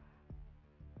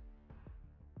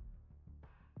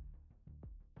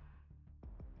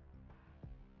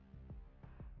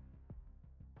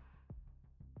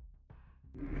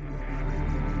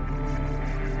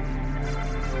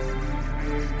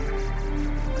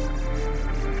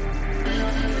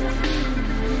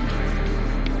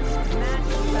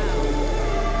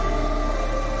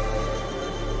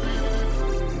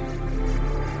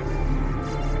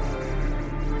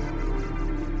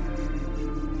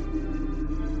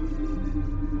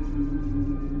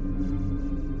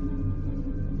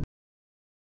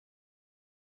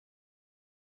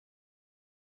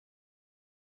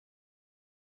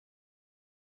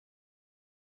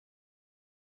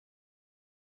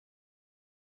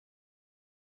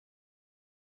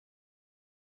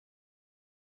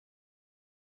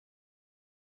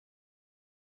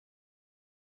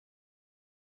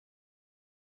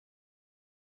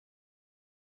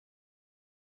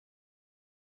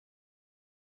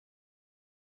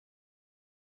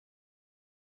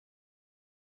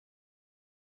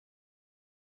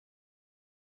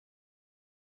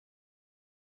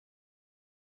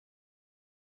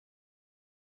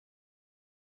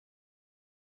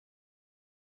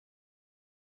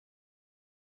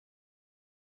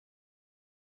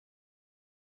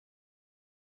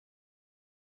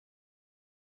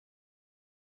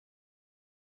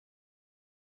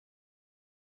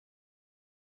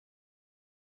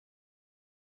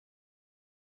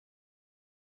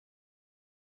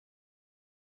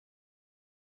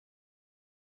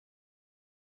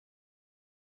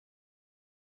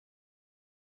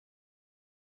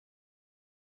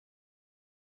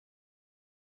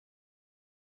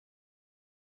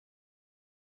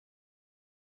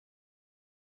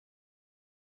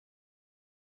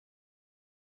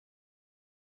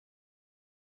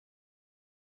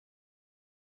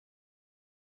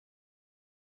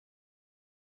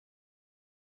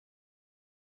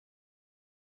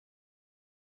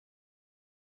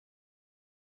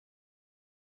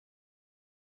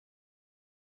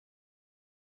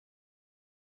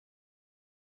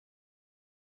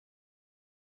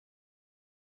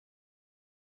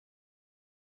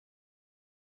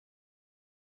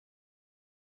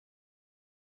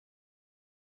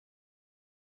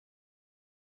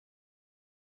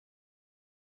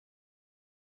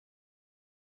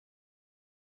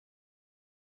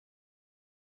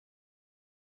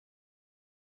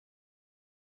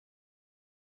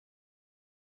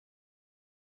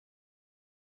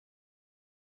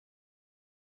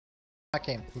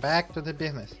 Okay, back to the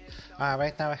business.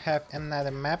 Right now I have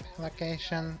another map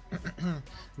location,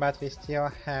 but we still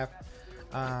have,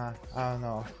 I don't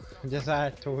know,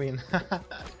 desire to win.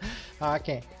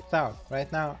 Okay, so right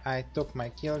now I took my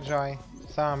killjoy,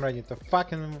 so I'm ready to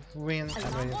fucking win.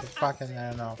 I'm ready to fucking, I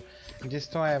don't know,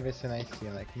 destroy everything I see,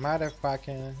 like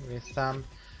motherfucking with some,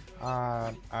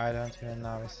 I don't even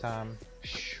know, with some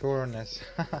sureness.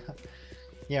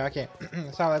 Yeah, okay,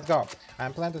 so let's go.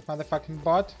 I'm playing this motherfucking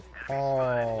bot.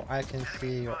 Oh, I can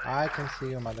see you. I can see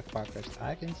you, motherfuckers.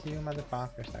 I can see you,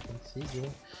 motherfuckers. I can see you.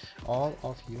 All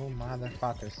of you,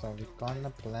 motherfuckers. So we're gonna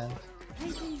plant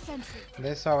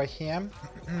this over here.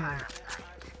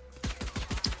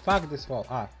 Fuck this wall.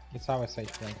 Ah, it's our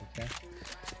stage planted, yeah?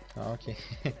 Oh, okay.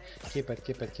 Keep it,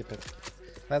 keep it, keep it.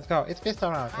 Let's go. It's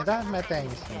pistol round. It doesn't matter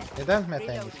anything. It doesn't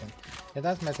matter anything. It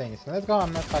doesn't matter anything. Let's go.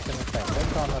 I'm not fucking afraid.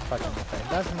 Let's go. I'm not fucking afraid. It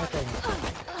doesn't matter anything.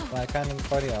 Like I mean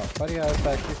for real. For real, it's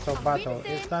like pistol battle.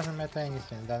 It doesn't matter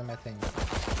anything. It doesn't matter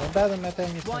anything. It doesn't matter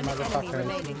anything,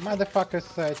 motherfuckers.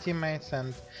 Motherfuckers, teammates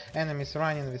and enemies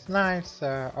running with knives.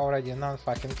 Already non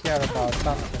fucking care about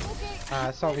something.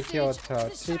 So we killed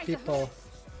 3 people.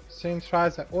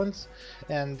 Uns,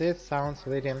 and this sounds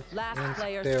really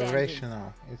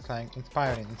inspirational. It's like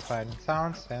inspiring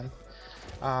sounds, and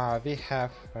we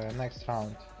have next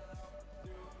round.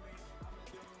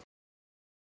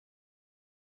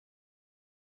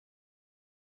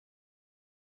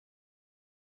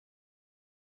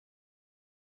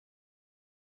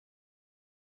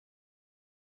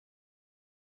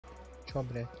 Чё,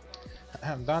 блядь?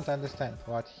 Don't understand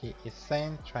what he is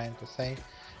saying, trying to say.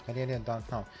 I really don't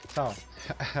know. So,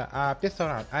 pistol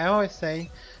round. I always say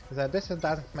that this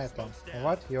doesn't matter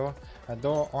what you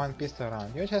do on pistol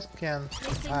round. You just can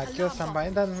kill somebody.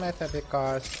 It doesn't matter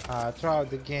because throughout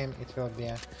the game it will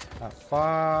be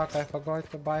fuck, I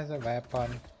forgot to buy the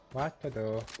weapon. What to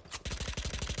do?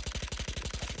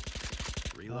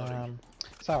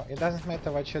 So, it doesn't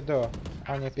matter what you do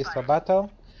on your pistol battle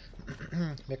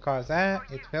because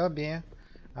it will be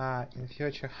in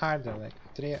future harder, like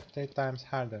three times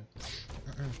harder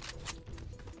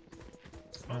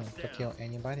to kill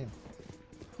anybody.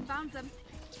 Found them.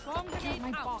 Bomb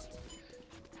grenade out.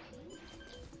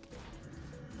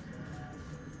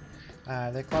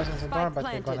 They're closing the door, but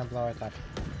we're gonna blow it up.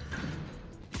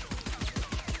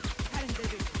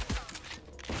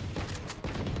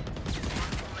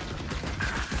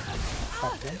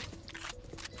 Fuck you.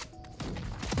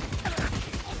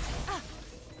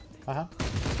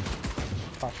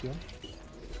 Fuck you.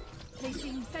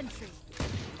 Placing sentry.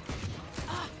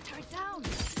 Turret down.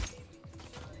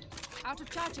 Out of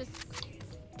charges.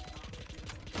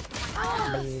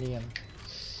 Brilliant.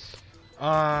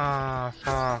 Ah,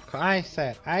 fuck. I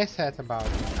said about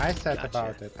it.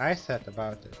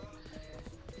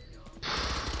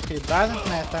 It doesn't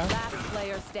matter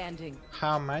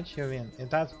how much you win. It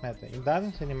doesn't matter. It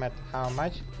doesn't really matter how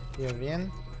much you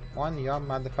win on your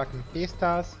motherfucking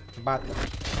pistols battle.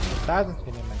 It doesn't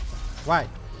really matter. Why?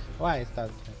 Why it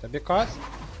doesn't matter? Because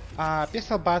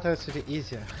pistol battle is really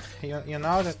easier. You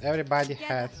know that everybody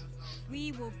has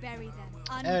pistols,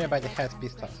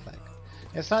 like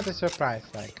it's not a surprise,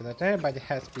 like that everybody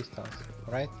has pistols,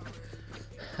 right?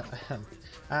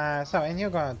 So and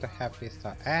you're going to have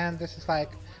pistol, and this is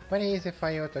like very easy for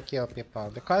you to kill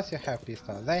people because you have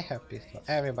pistols, they have pistols,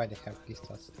 everybody have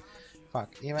pistols.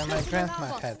 Fuck, even my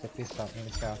grandma had a pistol in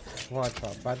her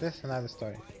wardrobe, but this is another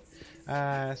story.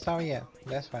 So yeah,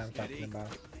 that's what I'm talking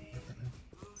about.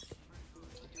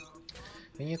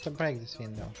 We need to break this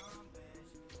window.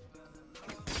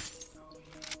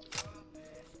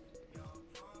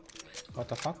 What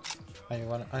the fuck? Are you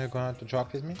going to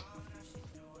joke with me?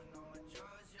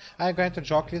 Are you going to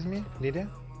joke with me, Lydia?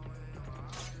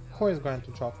 Who is going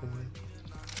to joke with me?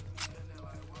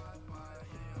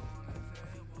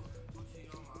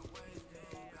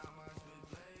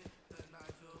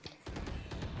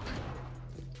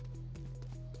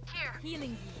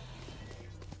 Healing.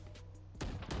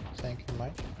 Thank you,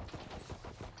 Mike.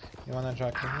 You wanna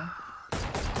joke with me?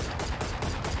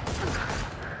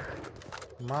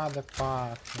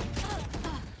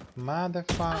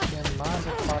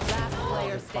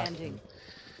 Motherfucking.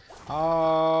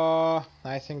 Oh,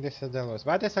 I think this is the loss,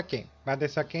 but it's okay.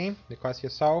 Because you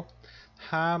saw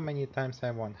how many times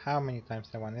I won.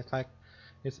 It's like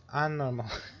it's unnormal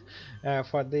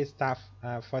for this stuff,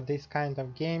 for this kind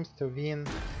of games to win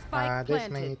this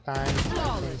many times.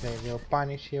 I think they will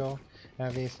punish you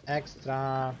with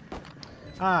extra.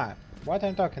 What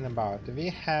I'm talking about? We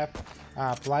have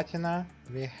platina,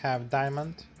 we have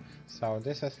diamond, So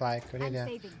this is like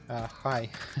really high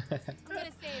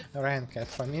rank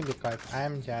as for me, because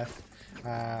I'm just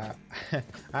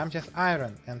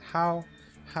iron, and how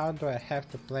do I have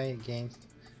to play against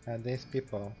these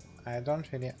people? I don't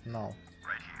really know.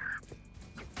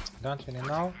 Don't really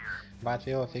know, but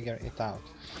we will figure it out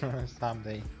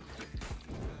someday.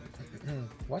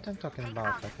 What I'm talking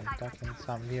about? Like, I'm talking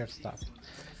some weird stuff.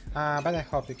 But I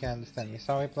hope you can understand me.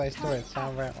 So we place turret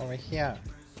somewhere over here.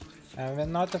 And we're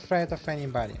not afraid of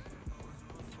anybody.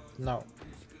 No.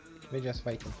 We're just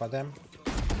waiting for them.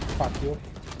 Fuck you.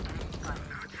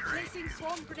 Placing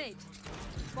swarm grenade.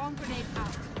 Swarm grenade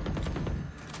out.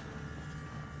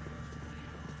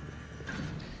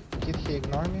 Did he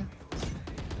ignore me?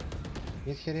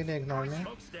 Did he really ignore me?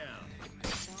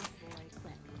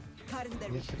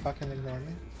 Did he fucking ignore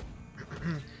me?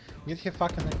 Did he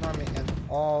fucking ignore me and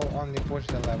only push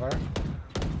the lever?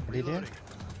 Really?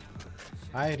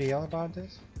 Are you real about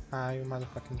this? Ah, you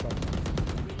motherfucking joking.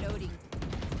 Reloading.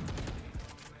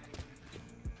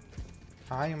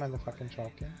 Are you motherfucking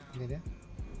joking? Really?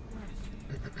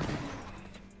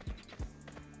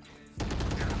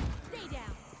 Stay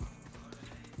down.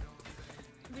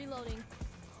 Reloading.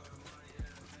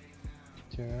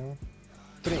 2,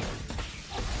 3.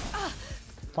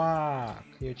 Fuck,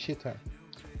 you cheater.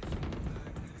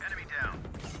 Enemy down.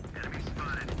 Enemy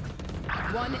spotted.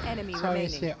 One enemy So remaining. you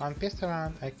see, on pistol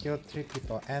round I killed 3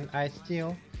 people and I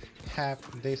still have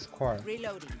this score.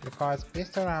 Reloading. Because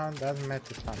pistol round doesn't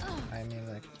matter something. I mean,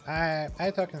 like,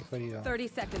 I talking for you. 30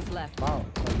 seconds left. Wow,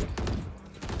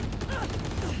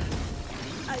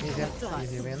 so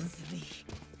easy win.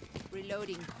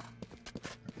 Reloading.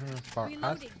 For us.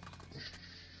 Reloading.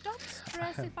 Don't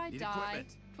stress if I die.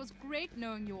 It was great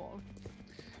knowing you all.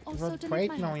 It Also, was delete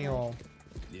great my knowing you number. all.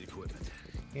 Need equipment.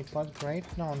 It was great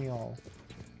knowing you all.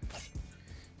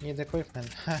 Need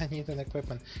equipment. I need an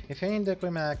equipment. If you need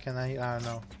equipment, I don't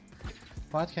know.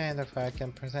 What kind of I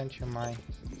can present you my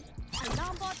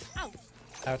Alarm bot out.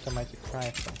 automatic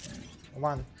rifle.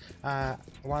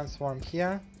 One swarm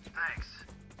here. Thanks.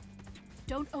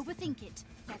 Don't overthink it.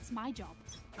 That's my job.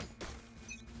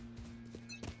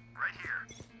 Right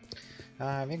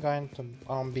here. We're going to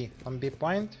on B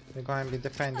point. We're going to be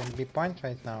defending B point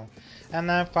right now,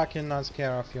 and I'm fucking not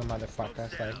scared of you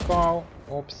motherfuckers. Like, go,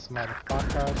 oops,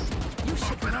 motherfuckers. You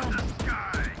should run.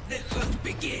 The hunt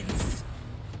begins.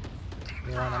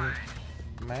 You wanna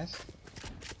mess?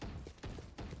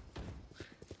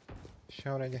 She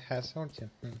already has ulti.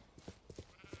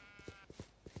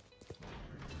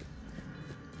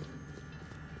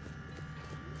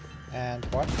 And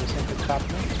what? You think it's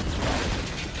happening?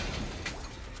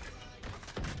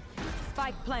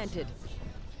 Spike planted.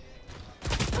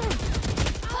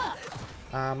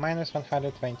 Minus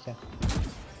 120.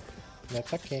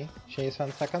 That's okay. She is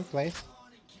on second place.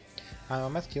 I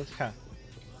almost killed her.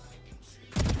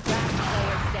 Last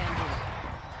player standing.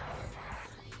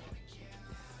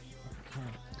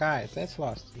 Guys, that's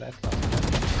lost. That's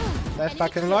lost. That's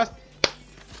fucking lost.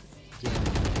 Yeah.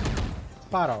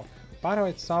 Paro. Paro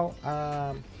is so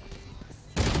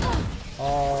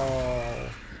oh,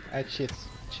 a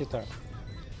cheater.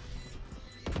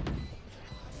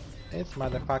 It's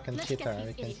motherfucking cheater.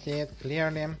 We can see it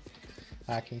clearly.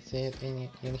 I can see it in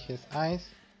his eyes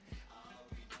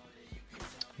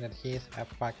that he is a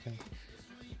fucking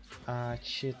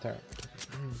cheater.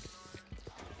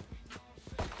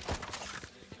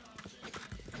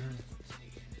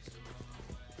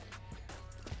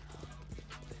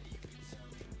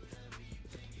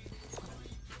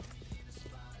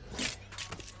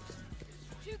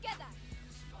 Together.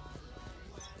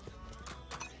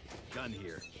 Gun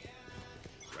here.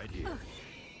 Right here.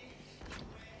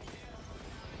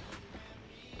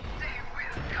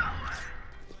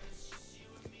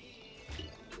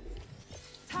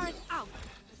 Turret out.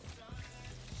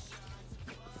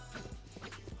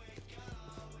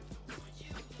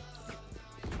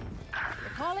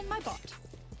 Recalling my bot.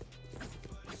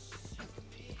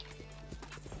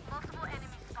 Multiple enemies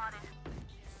spotted.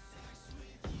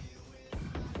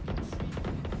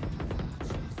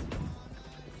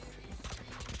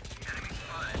 Enemy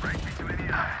spotted. Right between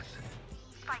the eyes.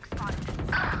 Spike spotted.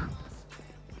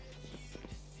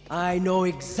 I know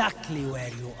exactly where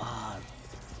you are.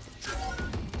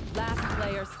 Last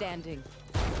player standing.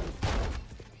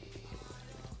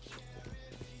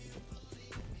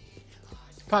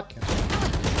 Fuck you.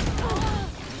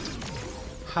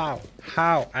 How?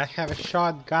 I have a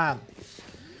shotgun.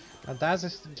 Does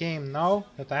this game know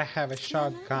that I have a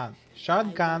shotgun?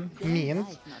 Shotgun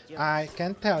means, I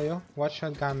can tell you what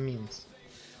shotgun means.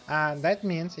 That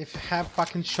means if you have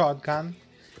fucking shotgun,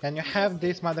 and you have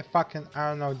this motherfucking, I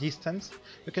don't know, distance,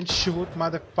 you can shoot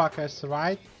motherfuckers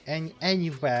right and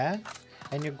anywhere,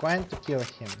 and you're going to kill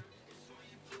him.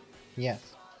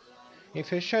 Yes.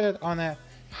 If you shoot it on a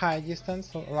high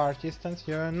distance, large distance,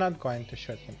 you're not going to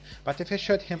shoot him. But if you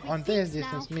shoot him on this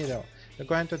distance middle, you're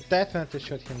going to definitely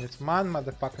shoot him with one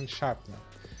motherfucking sharpener.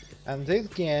 And this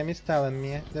game is telling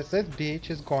me that this bitch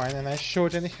is going and I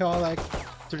shooting her like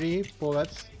 3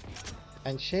 bullets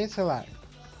and she's alive.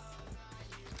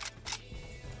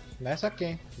 That's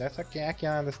okay, I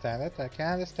can understand it, I'm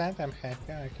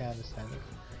happy, I can understand it.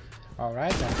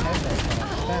 Alright, I'm happy, I can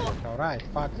understand it, alright,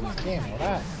 fuck this game,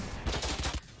 alright.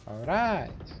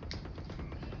 Alright.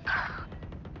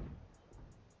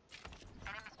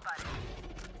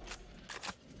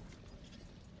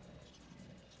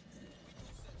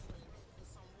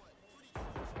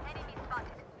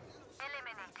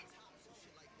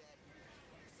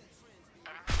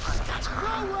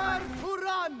 Nowhere to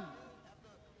run!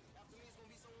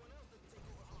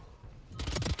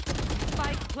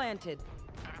 Spike planted.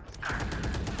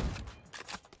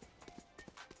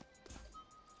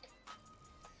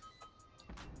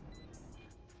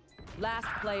 Last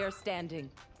player standing.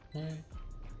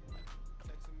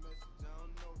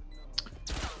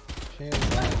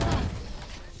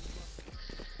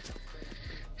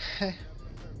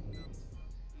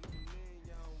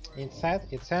 It's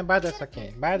sad, but that's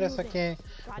okay.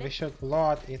 We should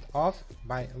load it off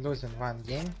by losing one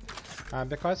game,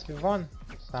 because we won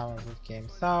some of this game.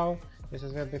 So this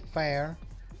will be fair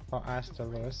for us to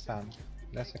lose some.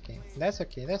 That's okay.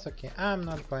 I'm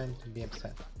not going to be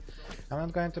upset.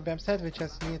 We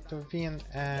just need to win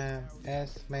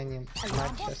as many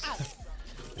matches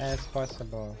as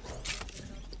possible,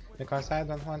 because I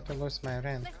don't want to lose my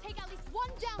rank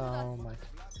so much.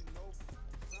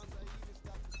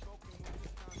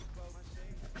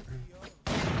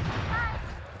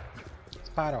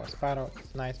 Sparrow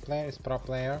is nice player, is pro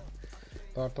player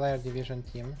division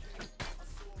team.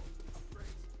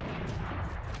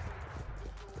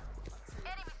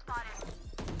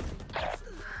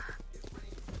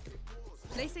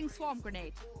 Placing swarm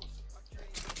grenade.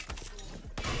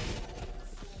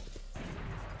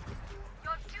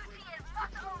 Your duty is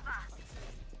not over.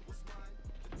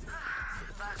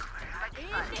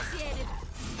 Initiated.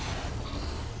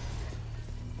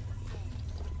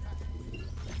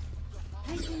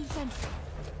 Placing sentry.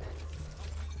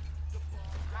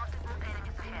 Multiple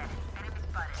enemies ahead. Enemy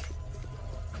spotted.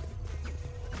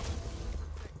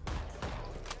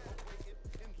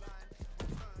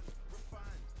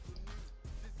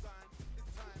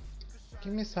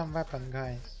 Give me some weapon,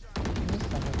 guys. Give me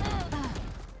some weapon.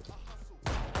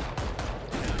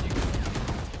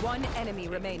 One enemy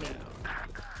remaining.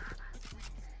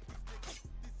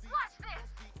 Watch this.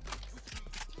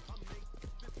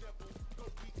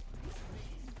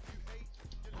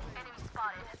 Enemy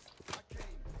spotted.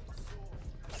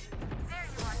 There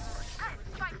you are.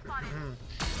 Spike spotted.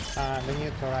 We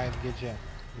need to write GG.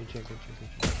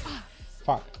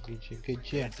 Fuck,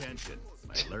 GG. Attention.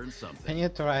 I learned something. I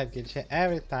need to write GG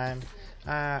every time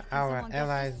our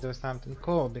allies do something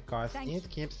cool, because it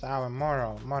keeps our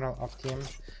moral of team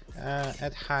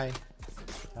at high,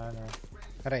 I don't know,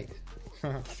 rate.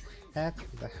 At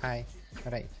the high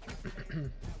rate.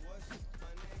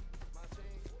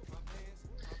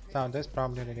 So that's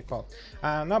probably really cool.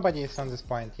 Nobody is on this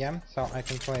point, yeah? So I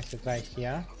can place it right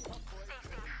here.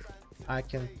 I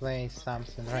can place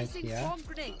something right here.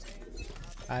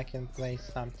 I can place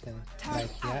something right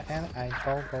here, and I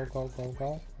go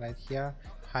right here,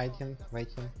 hiding,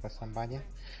 waiting for somebody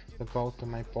to go to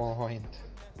my point.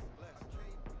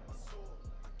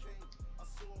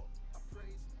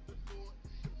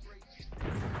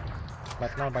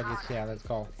 But nobody's here, let's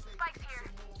go. Spike's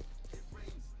here.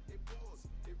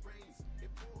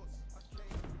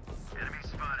 Enemy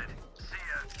spotted. See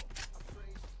ya.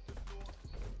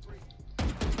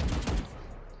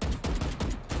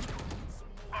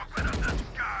 Open up the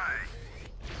sky.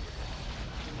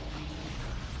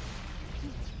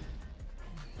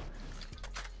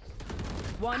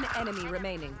 One enemy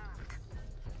remaining.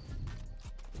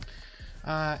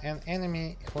 An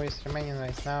enemy who is remaining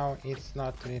right now, it's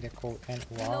not really cool, and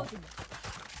wow.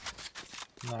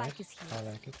 Nice, I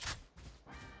like it.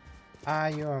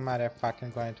 Are you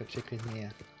motherfucking going to check with me?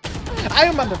 Are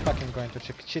you motherfucking going to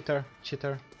check? Cheater.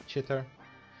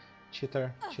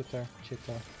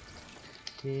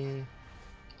 He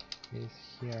is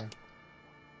here.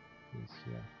 He's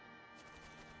here.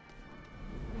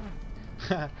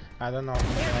 I don't know if you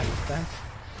understand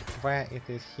where it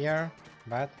is here,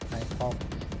 but I hope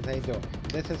they do.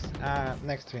 This is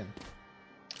next win.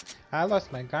 I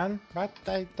lost my gun, but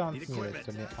I don't need it,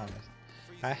 to be honest.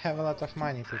 I have a lot of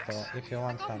money, people, if you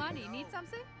want something. Money, need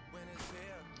something?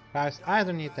 Guys, I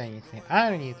don't need anything. I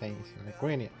don't need anything. Like,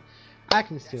 really. I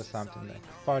can steal something, like,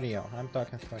 for real. I'm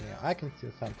talking for real. I can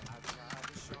steal something.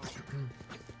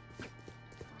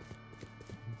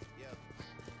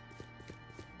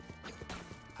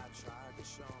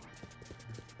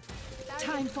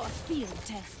 Time for a field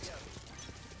test.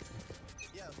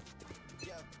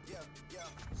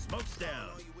 Smoke's down.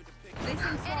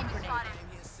 Placing swarm grenade.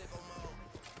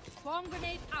 Swarm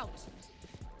grenade out.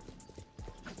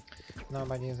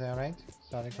 Nobody is there, right?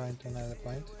 Sorry, going to another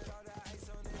point.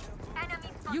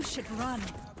 You should run.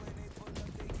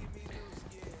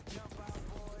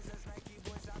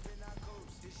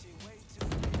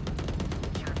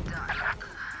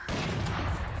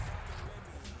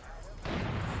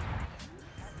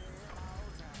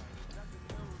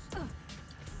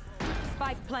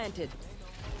 Spike planted.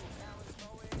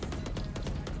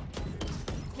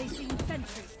 Placing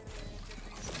sentry.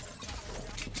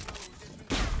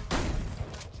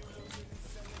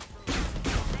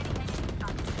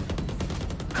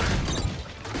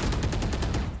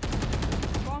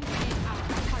 Swarm grenade out.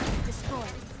 Target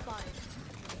destroyed.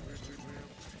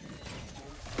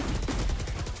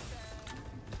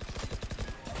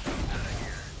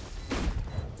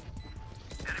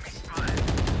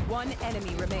 One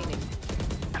enemy remaining.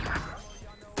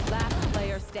 Last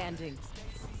player standing.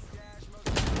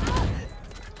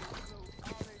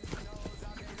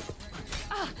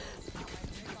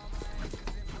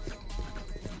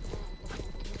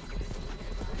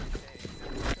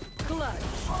 Clutch.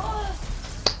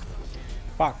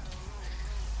 Fuck.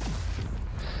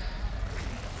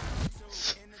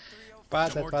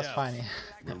 But that was funny.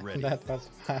 That was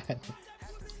funny.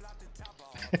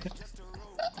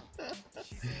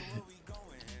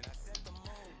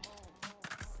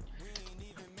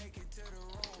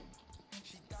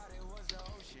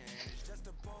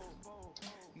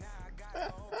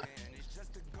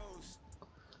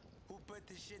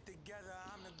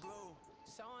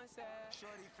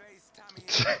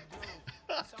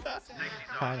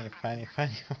 Funny.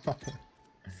 Thank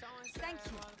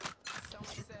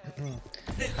you.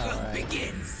 The hunt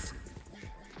begins.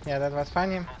 Yeah, that was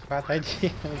funny, but I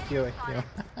didn't kill him.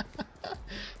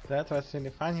 That was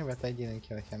really funny, but I didn't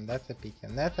kill him. That's a pity.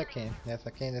 That's okay. That's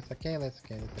okay. That's okay. That's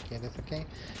okay. That's okay. That's okay.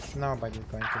 Nobody's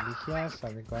going to be here, so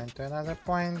we're going to another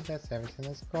point. That's everything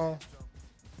is cool.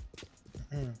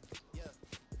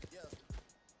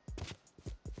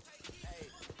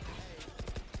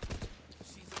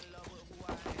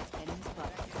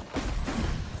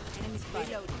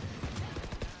 Reloading.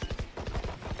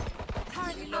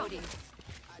 Turret reloading.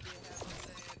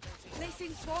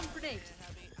 Placing swarm grenade.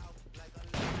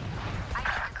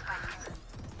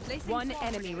 Placing One swarm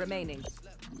enemy grenade. remaining.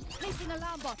 Placing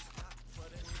alarm bot.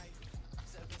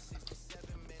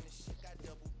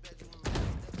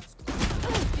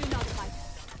 Do not fight.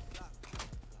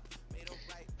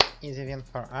 Easy win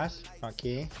for us.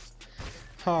 Okay.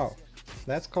 Oh,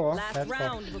 that's cool. Last That's cool.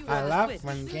 round before I the love switch.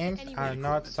 when games are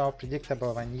not so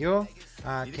predictable. When you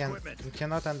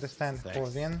cannot understand who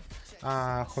win,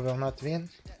 who will not win.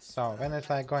 So when it's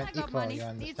like going I got equal, money. you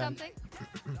Need understand.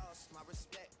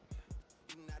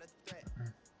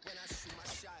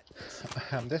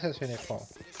 something? This is really cool.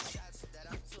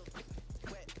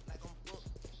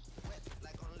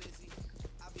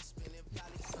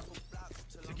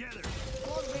 Together.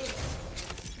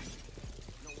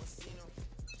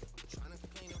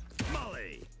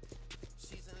 Molly.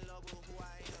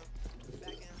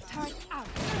 Turret out.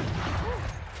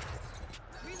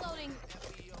 Reloading.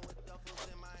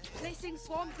 Placing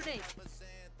swarm grenade.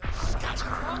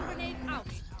 Swarm grenade out.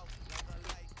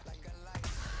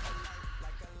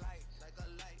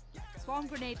 Swarm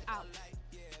grenade out.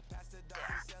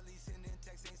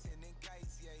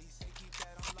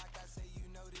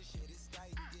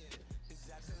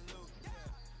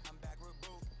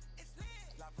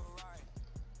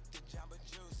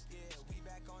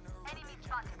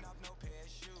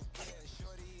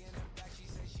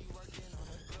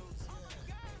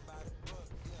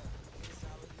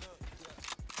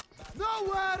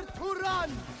 Nowhere to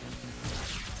run!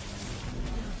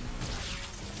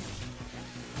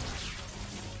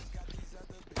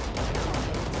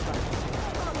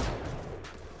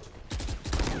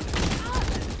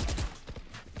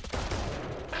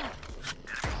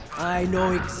 I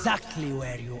know exactly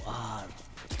where you are.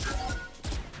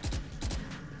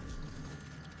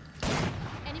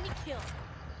 Enemy kill.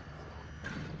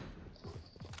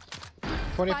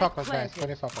 Fully Spike focus, guys. planted.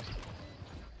 Fully focus.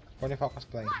 Fully focus,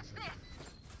 play.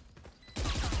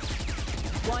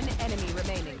 One enemy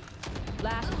remaining.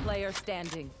 Last player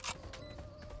standing.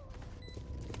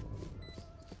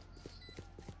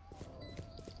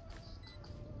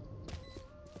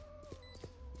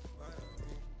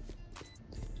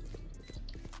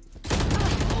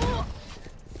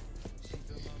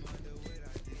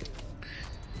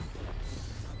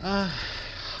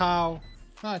 How?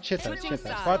 No, cheaters, cheaters.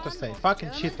 What to say?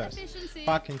 Fucking cheaters.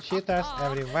 Fucking cheaters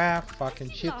everywhere. Fucking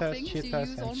cheaters, cheaters,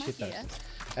 and cheaters.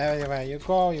 Everywhere you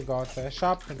go to a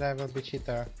shop, there will be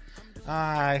cheater.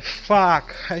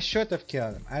 Fuck! I should have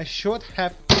killed him. I should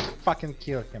have fucking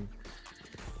killed him.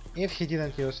 If he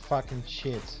didn't use fucking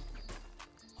cheats.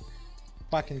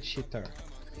 Fucking cheater.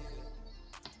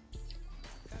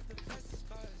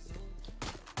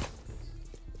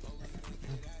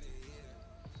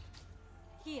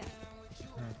 Here.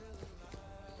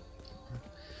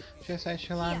 She says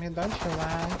she love me, don't you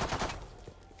lie?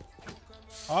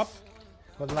 Up.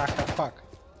 Good luck, fuck.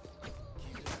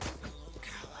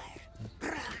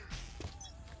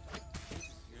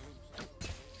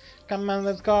 Come on,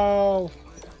 let's go!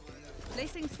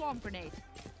 Placing swarm grenade.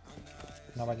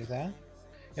 Nobody there?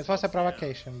 It was a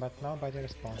provocation, but nobody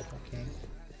responded, okay.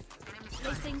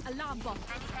 Placing alarm bomb.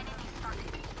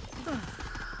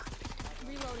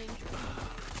 Reloading.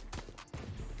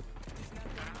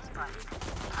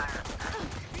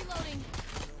 Reloading.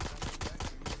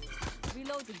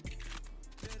 Reloading.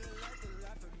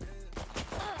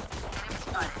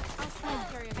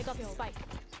 I got the spike.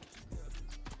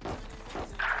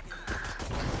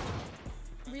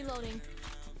 Reloading.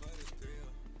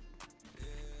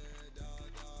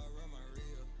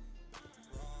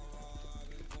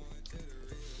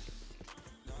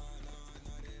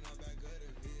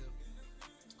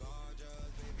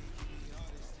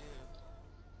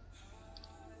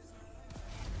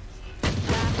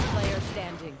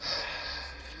 Standing.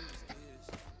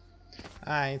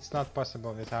 It's not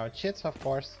possible without cheats, of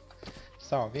course.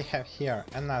 So we have here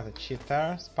another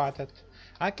cheater spotted.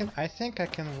 I think I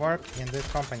can work in this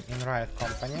company, in Riot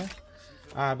company,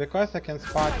 because I can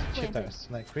spot cheaters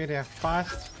like really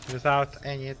fast without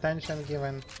any attention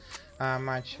given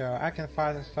much. I can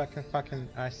fucking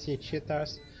see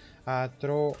cheaters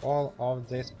through all of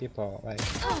these people. Like,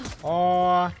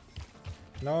 oh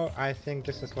no, I think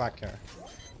this is luckier.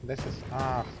 This is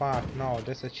fuck no,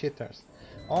 this is cheaters.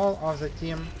 All of the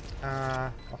team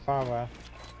of our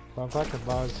forgot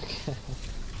about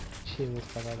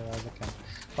the camp.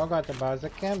 Forgot about the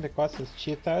camp because it's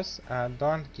cheaters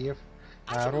don't give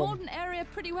I can room hold an area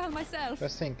pretty well myself. to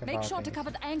think Make about sure to things.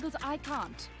 cover the angles I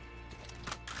can't.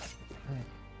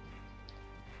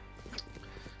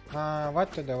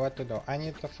 What to do? I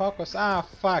need to focus.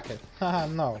 Fuck it.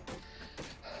 No.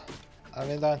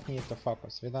 We don't need to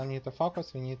focus. We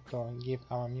We need to give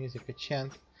our music a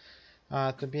chance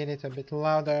to be a little bit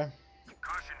louder.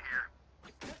 Caution here.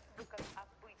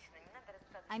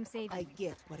 I'm saving. I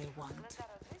get what I want.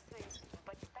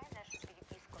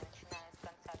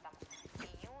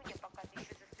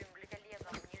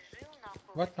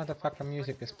 What motherfucker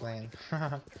music is playing?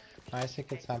 I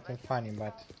think it's something funny,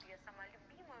 but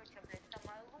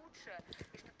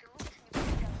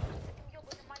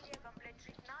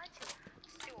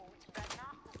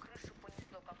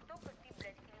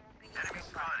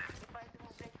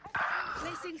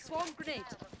Placing swarm grenade.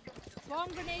 Swarm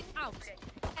grenade out.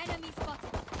 Enemy spotted.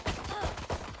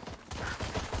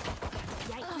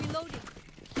 Reloading.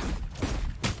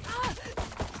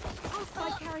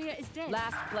 Spike carrier is dead.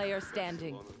 Last player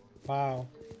standing. wow,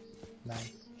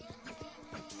 nice.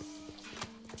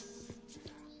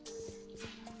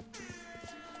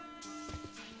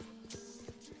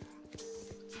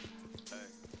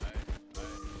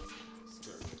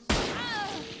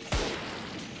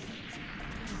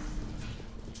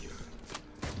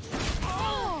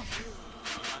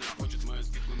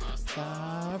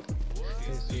 Так,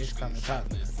 ты слишком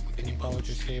жадный. Ты не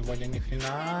получишь сегодня ни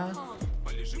хрена.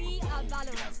 We are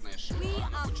Valorant. We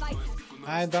are fighters.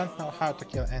 I don't know how to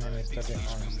kill enemies, to be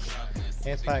honest.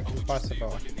 It's like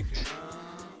impossible.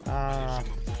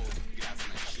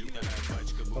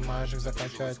 Думаешь,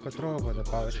 заканчивать к утру, буду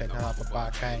получать на лапу,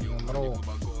 пока я не умру.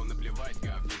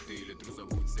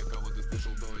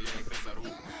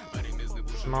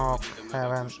 Smoke,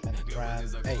 heaven, and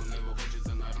grand 8.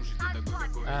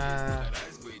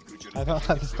 I don't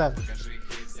understand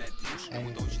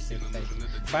anything you say,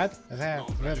 but there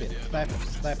will be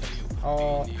snipers.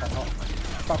 Oh.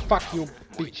 Fuck you,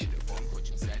 bitch.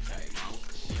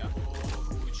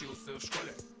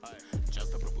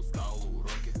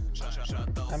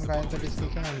 I'm going to be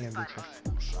sneaking on you, bitches.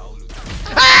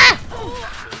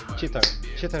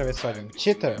 Cheater with swording.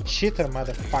 Cheater,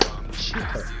 motherfucker.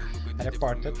 Cheater.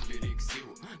 Reported.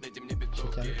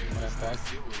 fucking report.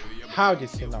 How did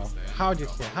he know? How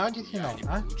did he know?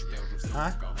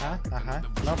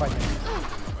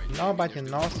 Nobody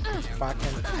knows his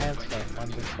fucking answer on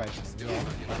this question. Yeah.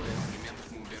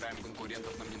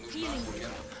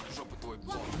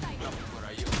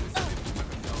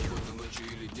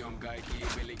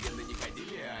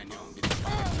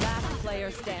 Last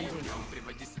player standing.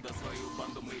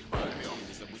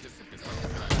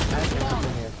 I can't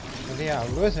believe we are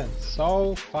losing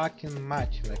so fucking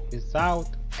much, like without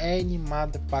any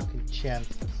motherfucking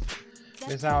chances.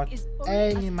 Without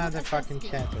any motherfucking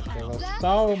chances. We lose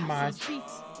so much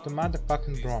to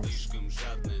motherfucking bronze.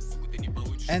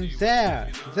 And there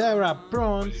are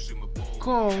bronze,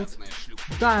 gold,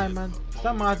 diamond,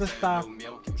 some other stuff.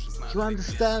 You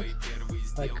understand?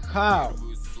 Like how?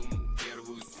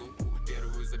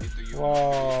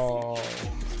 Whoa.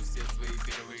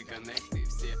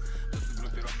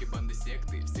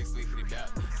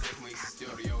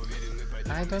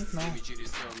 I don't know.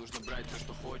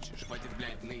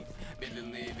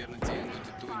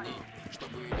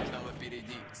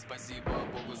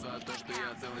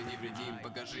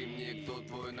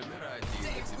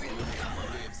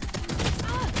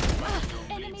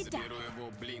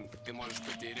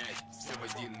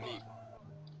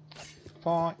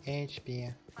 For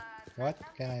HP. What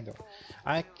can I do?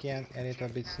 I can a little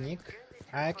bit sneak.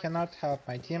 I cannot help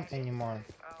my team anymore.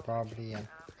 Probably, yeah.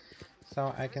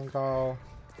 So I can go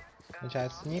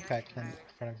just sneak. I can,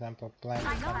 for example, plant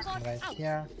something right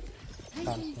here.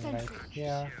 Something right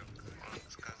here.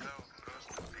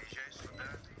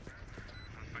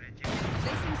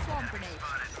 Placing swarm grenade.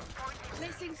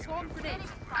 Placing swarm grenade.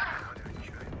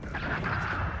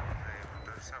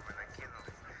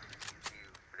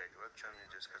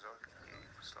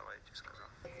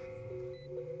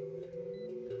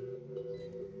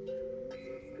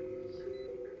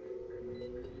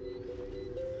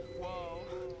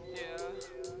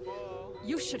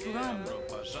 You should run.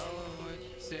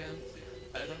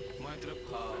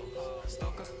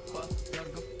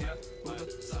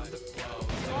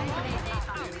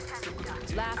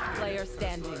 Last player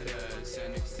standing.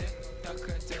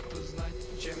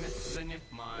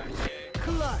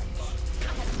 Clutch.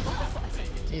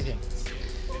 Easy.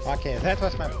 Okay, that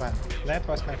was my plan. That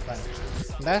was my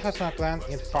plan.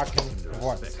 It fucking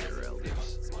worked.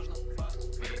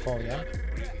 Cool, yeah?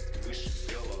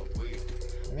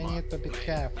 We need to be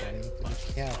careful.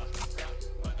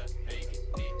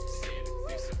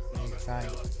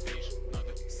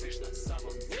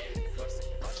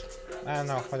 I don't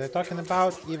know what they're talking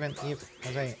about. Even if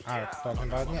they are talking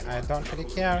about me, I don't really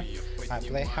care. I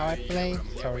play how I play.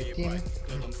 Sorry team.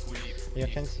 You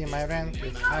can see my rank,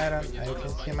 it's iron. You can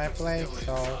see my play,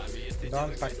 so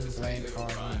don't fucking blame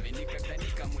on me.